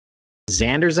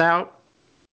 Xander's out,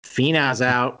 Finau's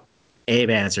out, Abe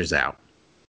Answer's out.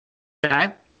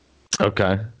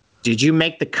 Okay. Did you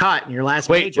make the cut in your last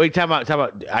major? Wait, time out.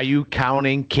 Are you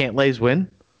counting Cantlay's win?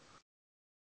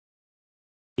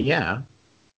 Yeah.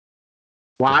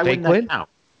 Why wouldn't that count?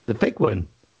 The fake win.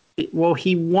 Well,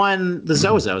 he won the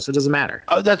Zozo, so it doesn't matter.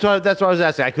 Oh, that's what I was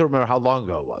asking. I couldn't remember how long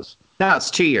ago it was. No,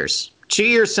 it's 2 years. 2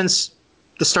 years since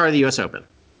the start of the U.S. Open.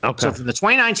 Okay. So from the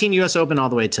 2019 U.S. Open all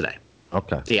the way to today.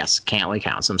 Okay. So yes, Cantlay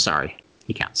counts. I'm sorry.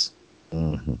 He counts.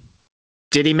 Mm-hmm.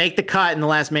 Did he make the cut in the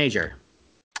last major?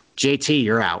 JT,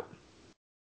 you're out.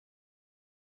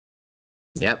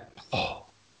 Yep. Oh.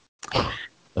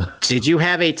 Did you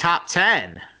have a top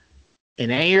 10 in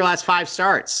any of your last 5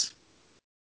 starts?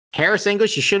 Harris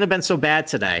English, you shouldn't have been so bad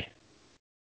today.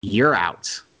 You're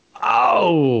out.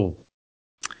 Oh.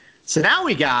 So now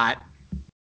we got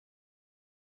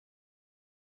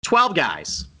 12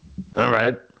 guys. All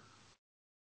right.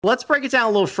 Let's break it down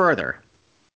a little further.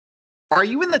 Are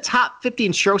you in the top 50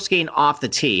 in strokes gained off the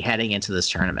tee heading into this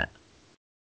tournament?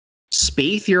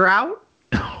 Spieth, you're out?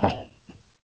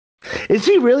 Is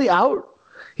he really out?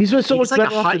 He's been so much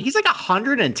better. He's like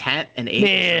 110 and 8.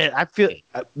 Man, I feel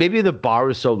maybe the bar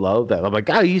is so low that I'm like,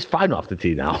 oh, he's fine off the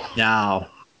tee now. No.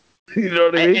 You know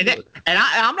what I mean? And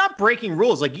I'm not breaking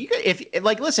rules. Like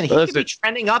listen, he could be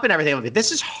trending up and everything.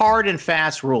 This is hard and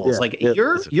fast rules.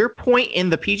 Your point in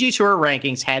the PG Tour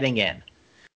rankings heading in.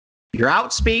 You're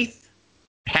out, Spieth.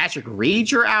 Patrick Reed,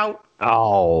 you're out.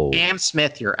 Oh. Cam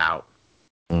Smith, you're out.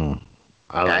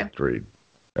 I like Reed.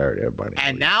 All right, everybody.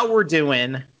 And now we're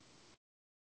doing,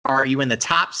 are you in the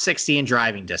top 60 in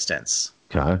driving distance?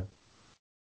 Okay.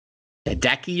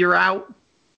 Hideki, you're out.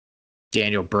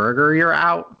 Daniel Berger, you're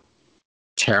out.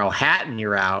 Terrell Hatton,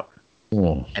 you're out.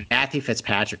 And Matthew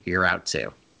Fitzpatrick, you're out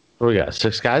too. What we got?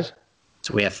 6 guys?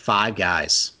 So we have 5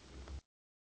 guys.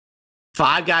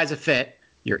 5 guys that fit.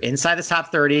 You're inside the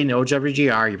top 30 in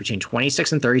OWGR. You're between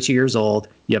 26 and 32 years old.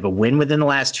 You have a win within the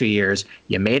last 2 years.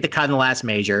 You made the cut in the last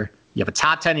major. You have a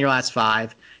top 10 in your last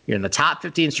 5. You're in the top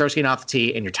 15 strokes gained off the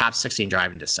tee, and your top 16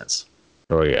 driving distance.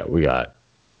 Oh, yeah. We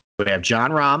have John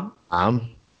Rahm.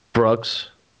 Brooks.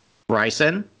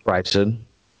 Bryson,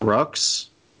 Brooks,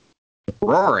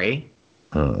 Rory,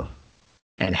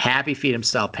 and happy feet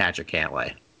himself, Patrick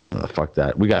Cantlay. Fuck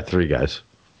that. We got 3 guys.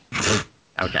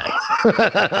 Okay.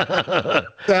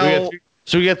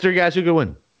 So we got 3 guys who could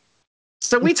win.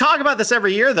 So we talk about this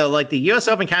every year, though. Like the U.S.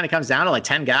 Open kind of comes down to like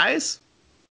 10 guys.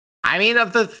 I mean,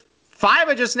 of the 5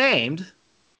 I just named,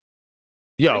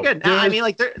 good. Now, I mean,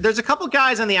 like there's a couple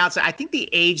guys on the outside. I think the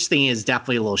age thing is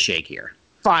definitely a little shakier.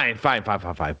 Fine. But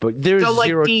there's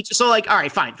zero. So like, all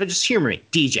right, fine. But just humor me.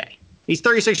 DJ. He's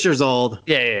 36 years old.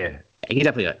 Yeah. He can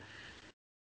definitely do it.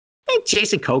 I think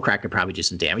Jason Kokrak could probably do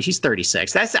some damage. He's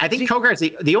 36. I think Kokrak's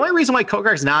the only reason why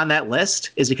Kokrak's not on that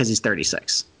list is because he's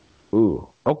 36. Ooh,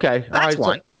 okay. That's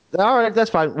one. All right,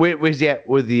 that's fine. Where's he at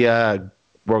with the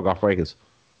World Golf Rankings?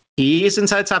 He's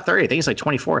inside top 30. I think he's like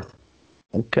 24th.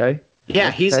 Okay. Yeah,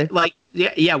 he's like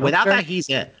without that, he's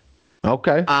it.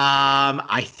 Okay.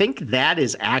 I think that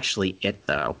is actually it,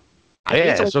 though.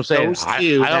 So saying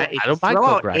I don't mind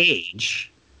Kokrak.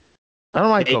 Age. I don't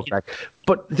mind Kokrak,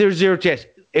 but there's zero chance.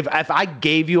 If I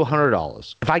gave you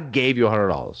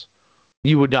 $100,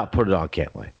 you would not put it on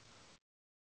Cantlay.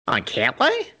 On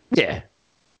Cantlay? Yeah.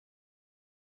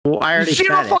 Well, I already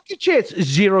zero fucking chance.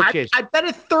 Zero chance. I bet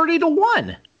it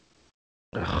 30-1.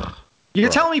 You're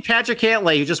telling me Patrick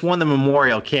Cantlay, who just won the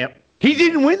Memorial, can't? He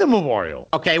didn't win the Memorial.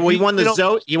 Okay, well, he won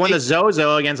the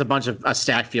Zozo against a bunch of a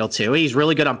stacked field too. He's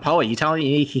really good on Poet. You telling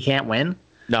me he can't win?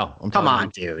 No, come on,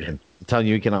 dude. I'm telling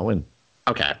you, he cannot win.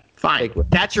 Okay, fine.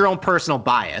 That's your own personal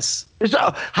bias.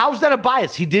 How's that a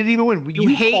bias? He didn't even win. You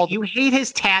hate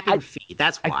his tapping feet.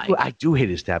 That's why. I do hate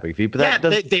his tapping feet. But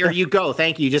there you go.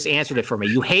 Thank you. You just answered it for me.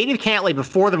 You hated Cantlay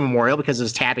before the Memorial because of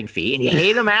his tapping feet, and you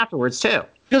hate him afterwards too.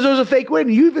 Because it was a fake win.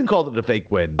 You even called it a fake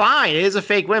win. Fine, it is a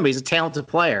fake win, but he's a talented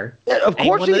player. Yeah, of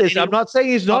course he is. I'm not saying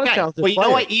he's not a talented player.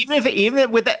 Well, you know what?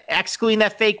 Even with excluding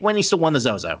that fake win, he still won the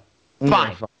Zozo.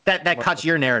 Fine. That cuts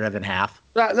your narrative in half.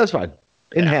 That's fine.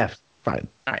 In half. Fine.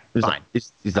 All right. Fine.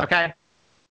 He's not. Okay.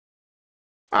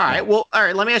 All right. Well, all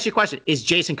right. Let me ask you a question. Is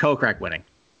Jason Kokrak winning?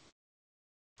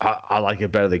 I like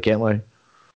it better than Cantlay.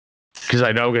 Because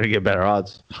I know I'm going to get better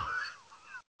odds.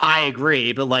 I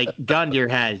agree, but like gun to your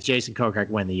head, Jason Kokrak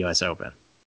win the U.S. Open.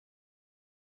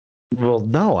 Well,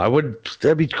 no, I would.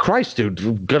 I mean, Christ,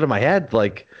 dude, gun to my head.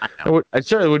 Like, I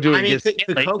certainly would do it. I mean, could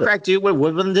Kokrak do what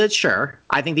Woodland did? Sure.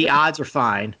 I think the odds are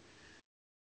fine.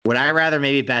 Would I rather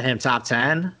maybe bet him top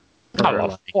 10?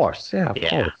 Of course. Yeah, of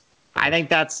course. I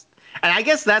think and I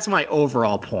guess that's my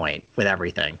overall point with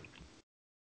everything.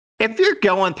 If you're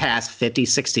going past 50,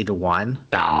 60-1.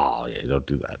 Oh, yeah, don't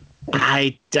do that.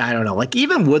 I don't know. Like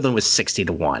even Woodland was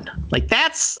 60-1. Like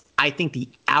that's I think the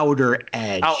outer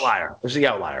edge. Outlier. There's the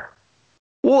outlier.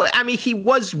 Well, I mean, he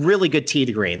was really good tee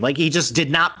to green. Like he just did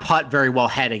not putt very well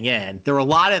heading in. There were a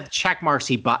lot of check marks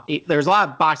there's a lot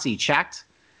of boxes he checked.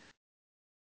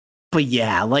 But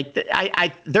yeah, like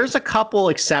there's a couple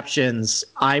exceptions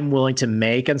I'm willing to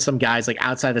make on some guys like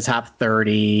outside the top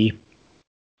 30.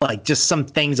 Like just some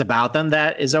things about them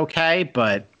that is okay,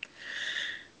 but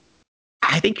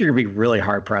I think you're going to be really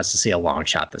hard pressed to see a long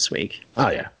shot this week. Oh,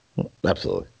 yeah.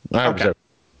 Absolutely. I 100%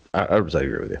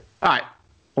 agree with you. All right.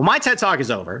 Well, my TED Talk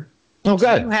is over.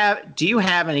 Okay. Do you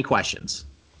have any questions?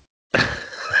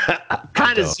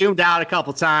 Kind of zoomed out a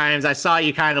couple times. I saw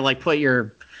you kind of like put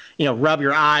your, rub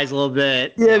your eyes a little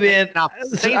bit. Yeah, man.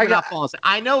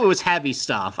 I know it was heavy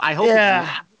stuff. I hope it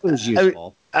was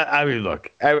useful. I mean,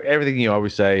 look, everything you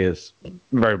always say is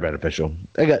very beneficial.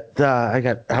 I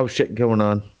got house shit going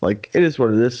on. Like, it is what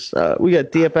it is. We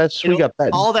got DFS. We got that.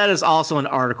 All that is also an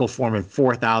article form in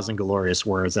 4,000 glorious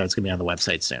words that's going to be on the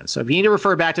website soon. So if you need to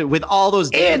refer back to it with all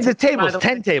those and the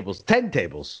tables, 10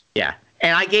 tables. Yeah.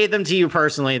 And I gave them to you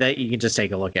personally that you can just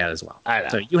take a look at as well. I know.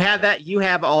 So you have that. You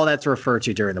have all that to refer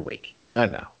to during the week. I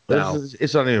know.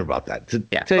 It's not even about that.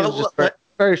 Today was just a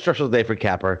very stressful day for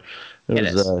Capper. It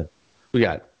is. We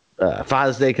got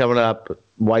Father's Day coming up,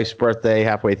 wife's birthday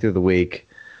halfway through the week.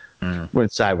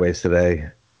 Went sideways today.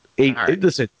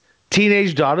 Listen,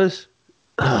 teenage daughters,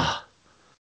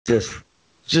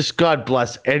 just God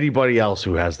bless anybody else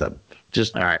who has them.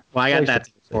 Just all right. Well, I got that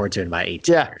to look forward to in about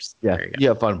 18 years. Yeah, you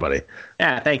have fun, buddy.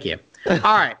 Yeah, thank you. All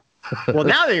right. Well,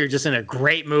 now that you're just in a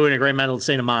great mood and a great mental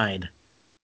state of mind,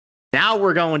 now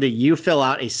we're going to you fill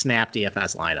out a Snap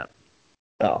DFS lineup.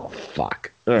 Oh, fuck.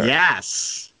 Right.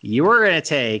 Yes. You are going to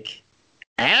take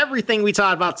everything we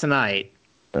talked about tonight.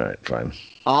 All right, fine.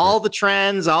 All the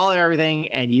trends, everything,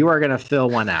 and you are going to fill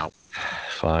one out.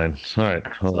 Fine. All right.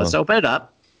 So let's open it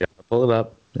up. Yeah, pull it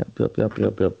up.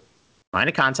 Yep. Find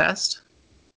a contest.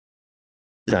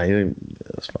 No,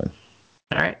 that's fine.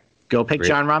 All right. Go pick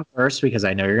John Rahm first because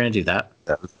I know you're going to do that.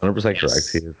 That was 100% correct.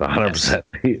 He is 100%.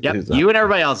 Yep. You and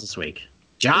everybody else this week.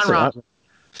 John Rahm.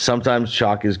 Sometimes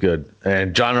chalk is good.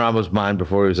 And John Rahm was mine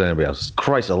before he was anybody else.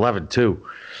 Christ, 11-2.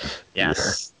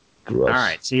 Yes. Gross. All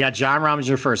right. So you got John Rahm as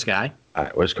your first guy. All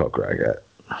right. Where's Kokrak at?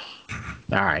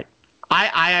 All right.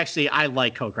 I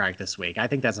like Kokrak this week. I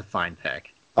think that's a fine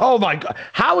pick. Oh, my God.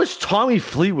 How is Tommy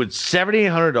Fleetwood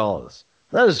 $7,800?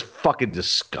 That is fucking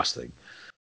disgusting.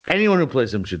 Anyone who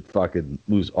plays him should fucking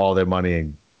lose all their money.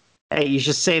 And hey, you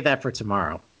should save that for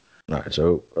tomorrow. all right,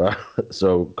 so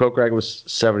Kokrak was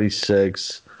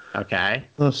 76. Okay.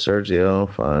 Oh, Sergio,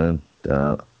 fine.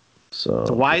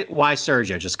 So why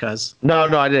Sergio? Just cause? No,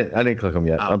 I didn't click him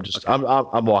yet. Oh,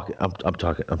 I'm walking. I'm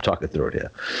talking through it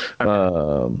here.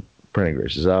 Okay. Printing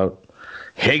Grace is out.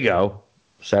 Higo,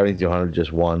 7,200,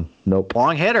 just won. Nope.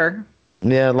 Long hitter.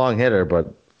 Yeah, long hitter,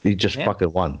 but he just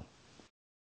fucking won.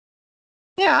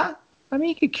 Yeah, I mean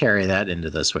you could carry that into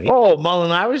this week. Oh,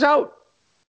 Molinari's out.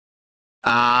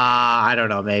 I don't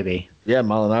know, maybe. Yeah,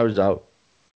 Molinari's out.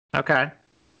 Okay.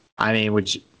 I mean,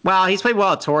 well, he's played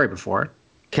well at Torrey before.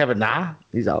 Kevin Na,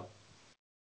 he's out.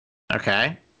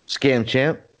 Okay. Scam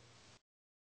Champ.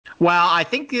 Well, I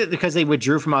think because they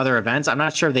withdrew from other events, I'm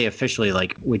not sure if they officially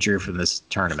withdrew from this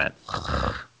tournament.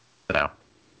 So.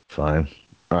 Fine.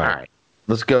 All right. All right.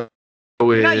 Let's go.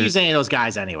 We're not using any of those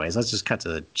guys anyways. Let's just cut to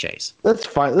the chase. That's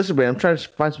fine. Listen, man, I'm trying to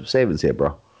find some savings here,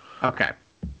 bro. Okay.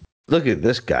 Look at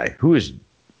this guy. Who is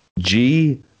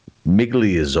G.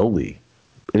 Migliazzoli?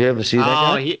 Have you ever seen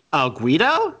that guy?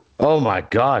 Guido? Oh, my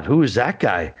God. Who is that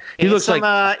guy? He looks like...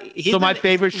 so my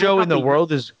favorite show in the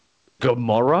world is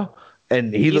Gomorrah,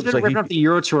 and he looks like... He's been ripping up the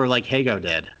Euro Tour like Higo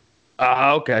did.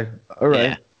 Okay. All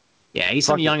right. Yeah, he's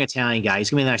some young Italian guy. He's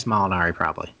going to be the next Molinari,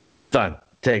 probably. Done.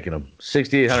 Taking him.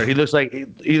 6,800. He looks like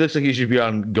he should be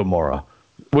on Gomorrah,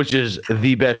 which is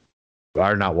the best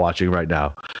are not watching right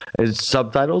now. It's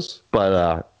subtitles,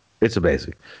 but it's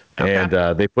amazing. Okay.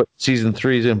 And they put season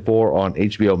 3 and 4 on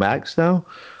HBO Max now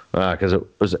because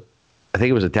I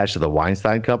think it was attached to the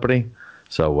Weinstein Company.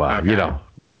 So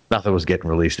nothing was getting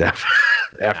released after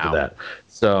that.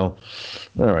 So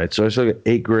all right, so I still get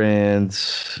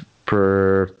 $8,000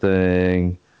 per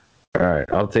thing. All right,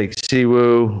 I'll take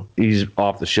Siwoo. He's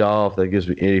off the shelf. That gives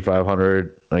me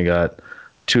 8,500. I got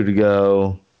 2 to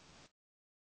go.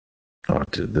 Oh,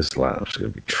 dude, this lineup's gonna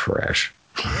be trash.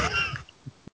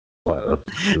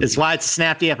 It's why it's a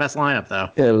snap DFS lineup, though.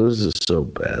 Yeah, this is so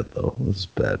bad, though. This is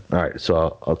bad. All right,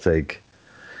 so I'll take.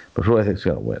 But who I think is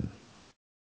gonna win?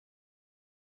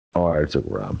 All right, I took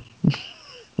Rahm.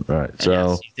 All right, so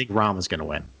yes, you think Rahm is gonna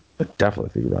win? I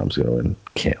definitely think Rahm's gonna win.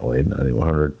 Can't wait.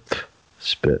 9,100.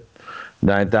 Spit.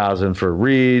 9,000 for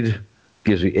Reed.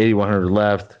 Gives me 8,100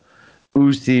 left.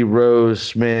 Usti, Rose,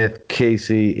 Smith,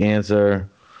 Casey, Answer.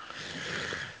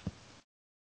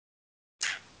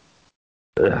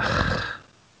 Ugh.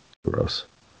 Gross.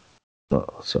 Oh,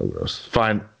 so gross.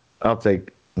 Fine. I'll take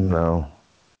no.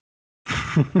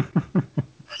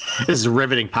 This is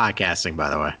riveting podcasting,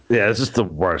 by the way. Yeah, this is the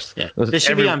worst. Yeah. This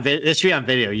should be on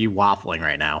video. You waffling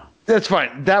right now. That's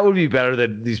fine. That would be better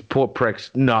than these poor pricks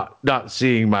not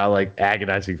seeing my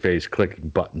agonizing face clicking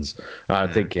buttons. I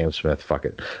think Cam Smith. Fuck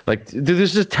it. Dude,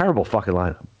 this is a terrible fucking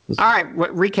lineup. All right,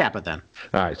 recap it then.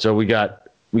 All right, so we got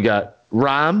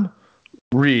Rahm,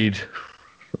 Reed.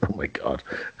 Oh my God,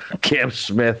 Cam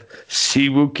Smith,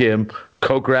 Siwoo Kim,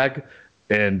 Kokrak,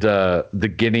 and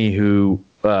the Guinea who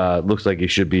looks like he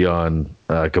should be on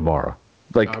Gomorrah.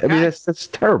 Okay. I mean that's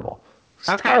terrible.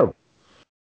 It's terrible.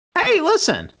 Hey,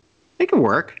 listen. It can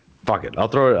work. Fuck it. I'll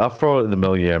throw it in the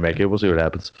millionaire make it. We'll see what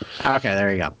happens. Okay,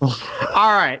 there you go.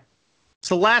 All right.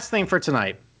 So last thing for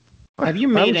tonight. Have you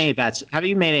made any bets? Have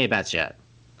you made any bets yet?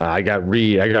 I got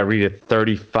Reed at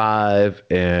 35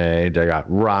 and I got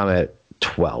Rahm at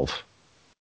 12.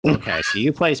 Okay, so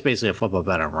you placed basically a football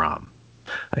bet on Rahm.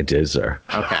 I did, sir.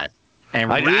 Okay.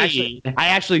 And I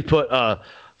actually put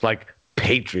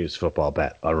Patriots football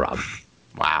bet on Rahm.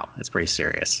 Wow, that's pretty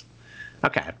serious.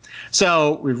 Okay,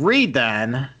 so with Reed,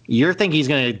 then you're thinking he's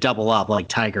going to double up like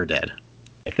Tiger did,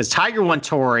 because Tiger won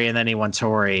Torrey and then he won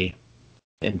Torrey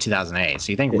in 2008.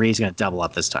 So you think Reed's going to double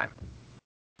up this time?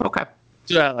 Okay,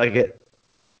 yeah, I like it.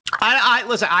 I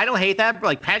listen. I don't hate that.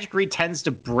 But Patrick Reed tends to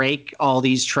break all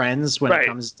these trends when it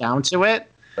comes down to it.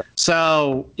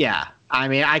 So yeah, I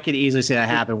mean, I could easily see that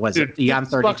happen. I'm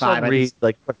 35. Reed,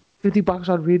 $50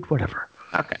 on Reed, whatever.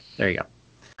 Okay, there you go.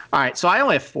 All right, so I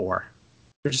only have 4.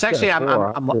 Which is actually,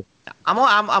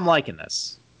 I'm liking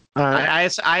this.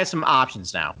 Right. I have some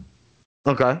options now.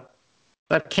 Okay.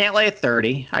 But can't lay at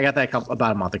 30. I got that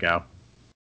about a month ago.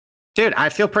 Dude, I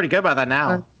feel pretty good about that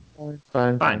now.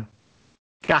 Fine.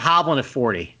 Got Hovland at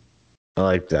 40. I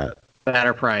like that.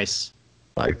 Better price.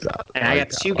 I like that. And I got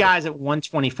two guys at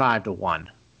 125 to 1.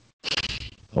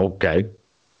 Okay.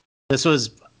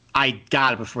 I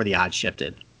got it before the odds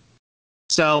shifted.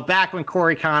 So back when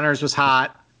Corey Connors was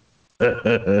hot, I got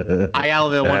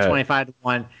it at 125 to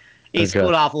 1. He's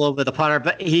cooled off a little bit, the putter,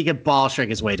 but he could ball strike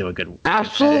his way to a good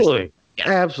Absolutely. Yeah.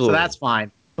 Absolutely. So that's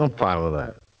fine. I'm fine with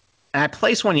that. And I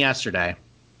placed one yesterday.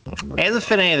 He doesn't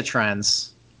fit any of the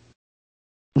trends.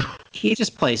 He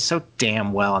just plays so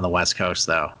damn well on the West Coast,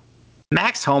 though.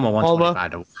 Max Homa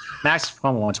 125 to 1. Max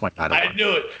Homa 125 to 1.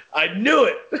 I knew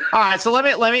it. All right, so let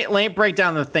me break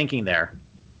down the thinking there.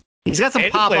 He's got some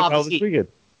pop off the tee.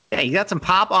 Yeah, he got some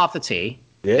pop off the tee.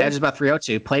 Yeah, just about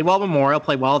 302. Played well Memorial.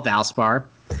 Played well at Valspar.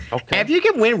 Okay. And if you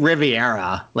can win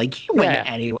Riviera, like you win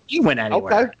anywhere. You win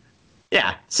anywhere. Okay.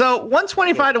 Yeah. So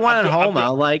 125 to 1 on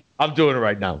Homa, like I'm doing it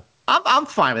right now. I'm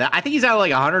fine with that. I think he's at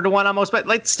like 100 to 1 almost, but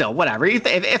like still, whatever.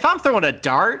 If I'm throwing a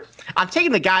dart, I'm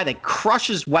taking the guy that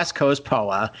crushes West Coast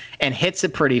POA and hits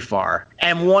it pretty far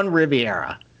and won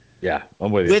Riviera. Yeah,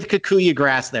 I'm with you. With Kikuyu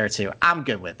grass there too. I'm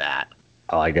good with that.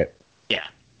 I like it. Yeah,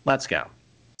 let's go.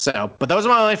 So, but those are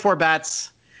my only 4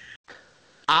 bets.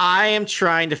 I am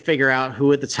trying to figure out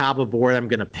who at the top of the board I'm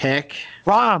going to pick.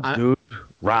 Rahm, dude.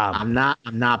 Rahm. I'm not.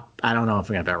 I don't know if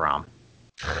I'm going to bet Rahm.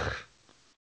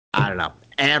 I don't know.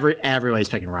 Everybody's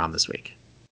picking Rahm this week.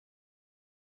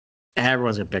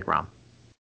 Everyone's going to pick Rahm.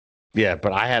 Yeah,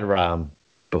 but I had Rahm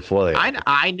before they.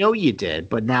 I know you did,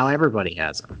 but now everybody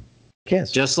has him.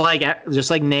 Yes. Just like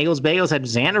Nagel's Bagels had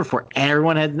Xander before,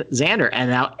 everyone had Xander, and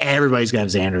now everybody's going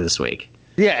to have Xander this week.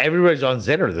 Yeah, everybody's on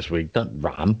Xander this week, not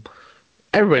Rahm.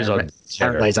 Everybody's on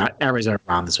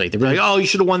Rahm this week. They're like, "Oh, you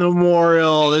should have won the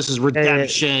Memorial. This is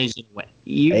redemption."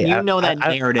 You know that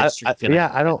narrative.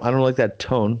 I don't like that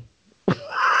tone.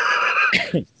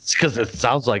 It's because it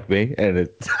sounds like me, and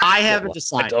it. I haven't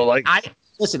decided. I don't like.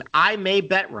 Listen. I may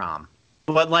bet Rahm,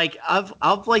 but like of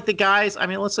like the guys. I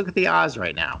mean, let's look at the odds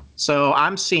right now. So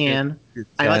I'm seeing.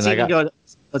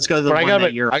 Let's go to the one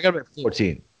that you're. I got him at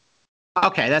 14.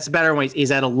 Okay, that's better. When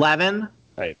he's at 11.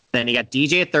 Right. Then you got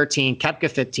DJ at 13,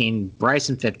 Koepka 15,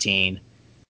 Bryson 15.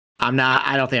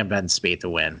 I don't think I'm betting Spieth to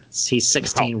win. He's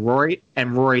 16. No.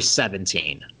 Rory's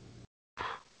 17.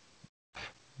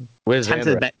 Where's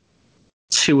Xander? Bet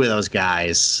 2 of those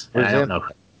guys. I don't know.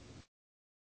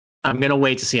 I'm gonna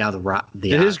wait to see how the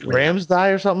did his grams die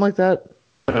or something like that?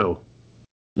 Who?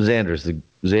 Xander's.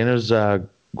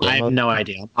 I have no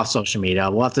idea. I'm off social media.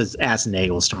 We'll have to ask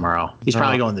Nagels tomorrow. He's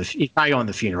probably going to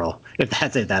the funeral if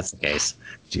that's the case.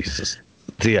 Jesus.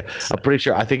 Yeah, I'm pretty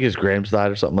sure. I think his grams died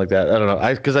or something like that. I don't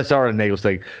know. Because I saw it in Nagels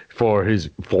thing for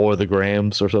the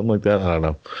grams or something like that. I don't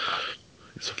know.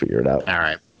 Let's figure it out. All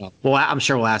right. Well, I'm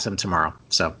sure we'll ask him tomorrow.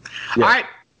 So, yeah. All right.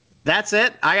 That's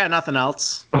it. I got nothing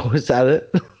else. Oh, is that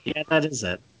it? Yeah, that is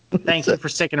it. Thank you for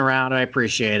sticking around. I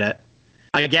appreciate it.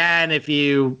 Again, if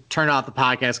you turn off the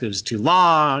podcast because it was too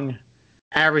long,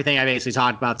 everything I basically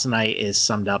talked about tonight is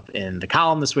summed up in the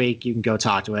column this week. You can go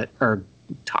talk to it. You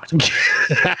can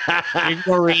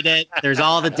go read it. There's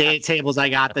all the data tables. I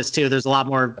got this too. There's a lot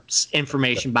more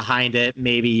information behind it.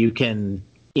 Maybe you can,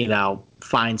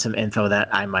 find some info that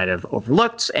I might have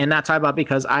overlooked and not talk about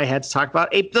because I had to talk about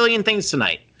 8 billion things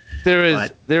tonight.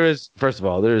 There is, first of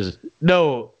all, there is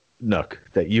no nook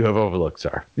that you have overlooked,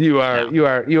 sir. You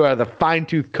are the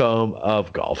fine-tooth comb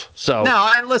of golf. So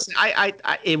no, and listen, I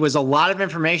it was a lot of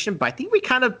information, but I think we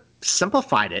kind of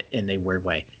simplified it in a weird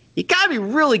way. You got to be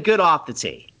really good off the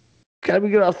tee. And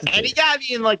you got to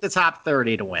be in like the top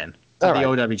 30 to win the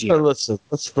OWG. So listen,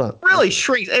 let's not.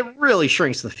 It really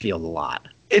shrinks the field a lot.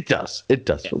 It does. Yeah.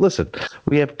 But listen,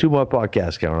 we have 2 more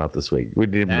podcasts coming up this week. We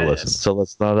need them to listen. So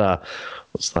let's not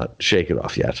shake it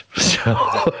off yet. So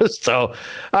all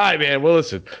right, man. Well,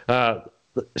 listen,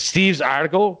 Steve's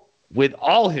article with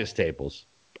all his tables,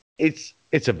 it's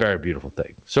a very beautiful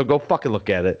thing. So go fucking look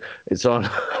at it. It's on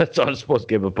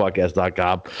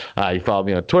sportsgamblingpodcast.com. You follow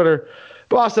me on Twitter,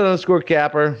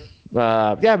 Boston_Capper.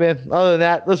 Yeah, man. Other than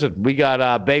that, listen, we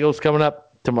got bagels coming up.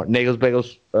 Nagel's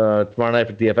Bagels tomorrow night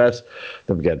for DFS.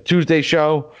 Then we got a Tuesday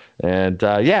show. And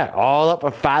all up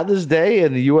for Father's Day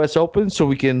and the U.S. Open so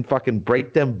we can fucking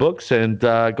break them books and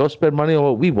go spend money on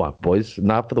what we want, boys,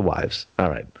 not for the wives. All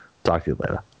right. Talk to you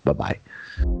later. Bye-bye.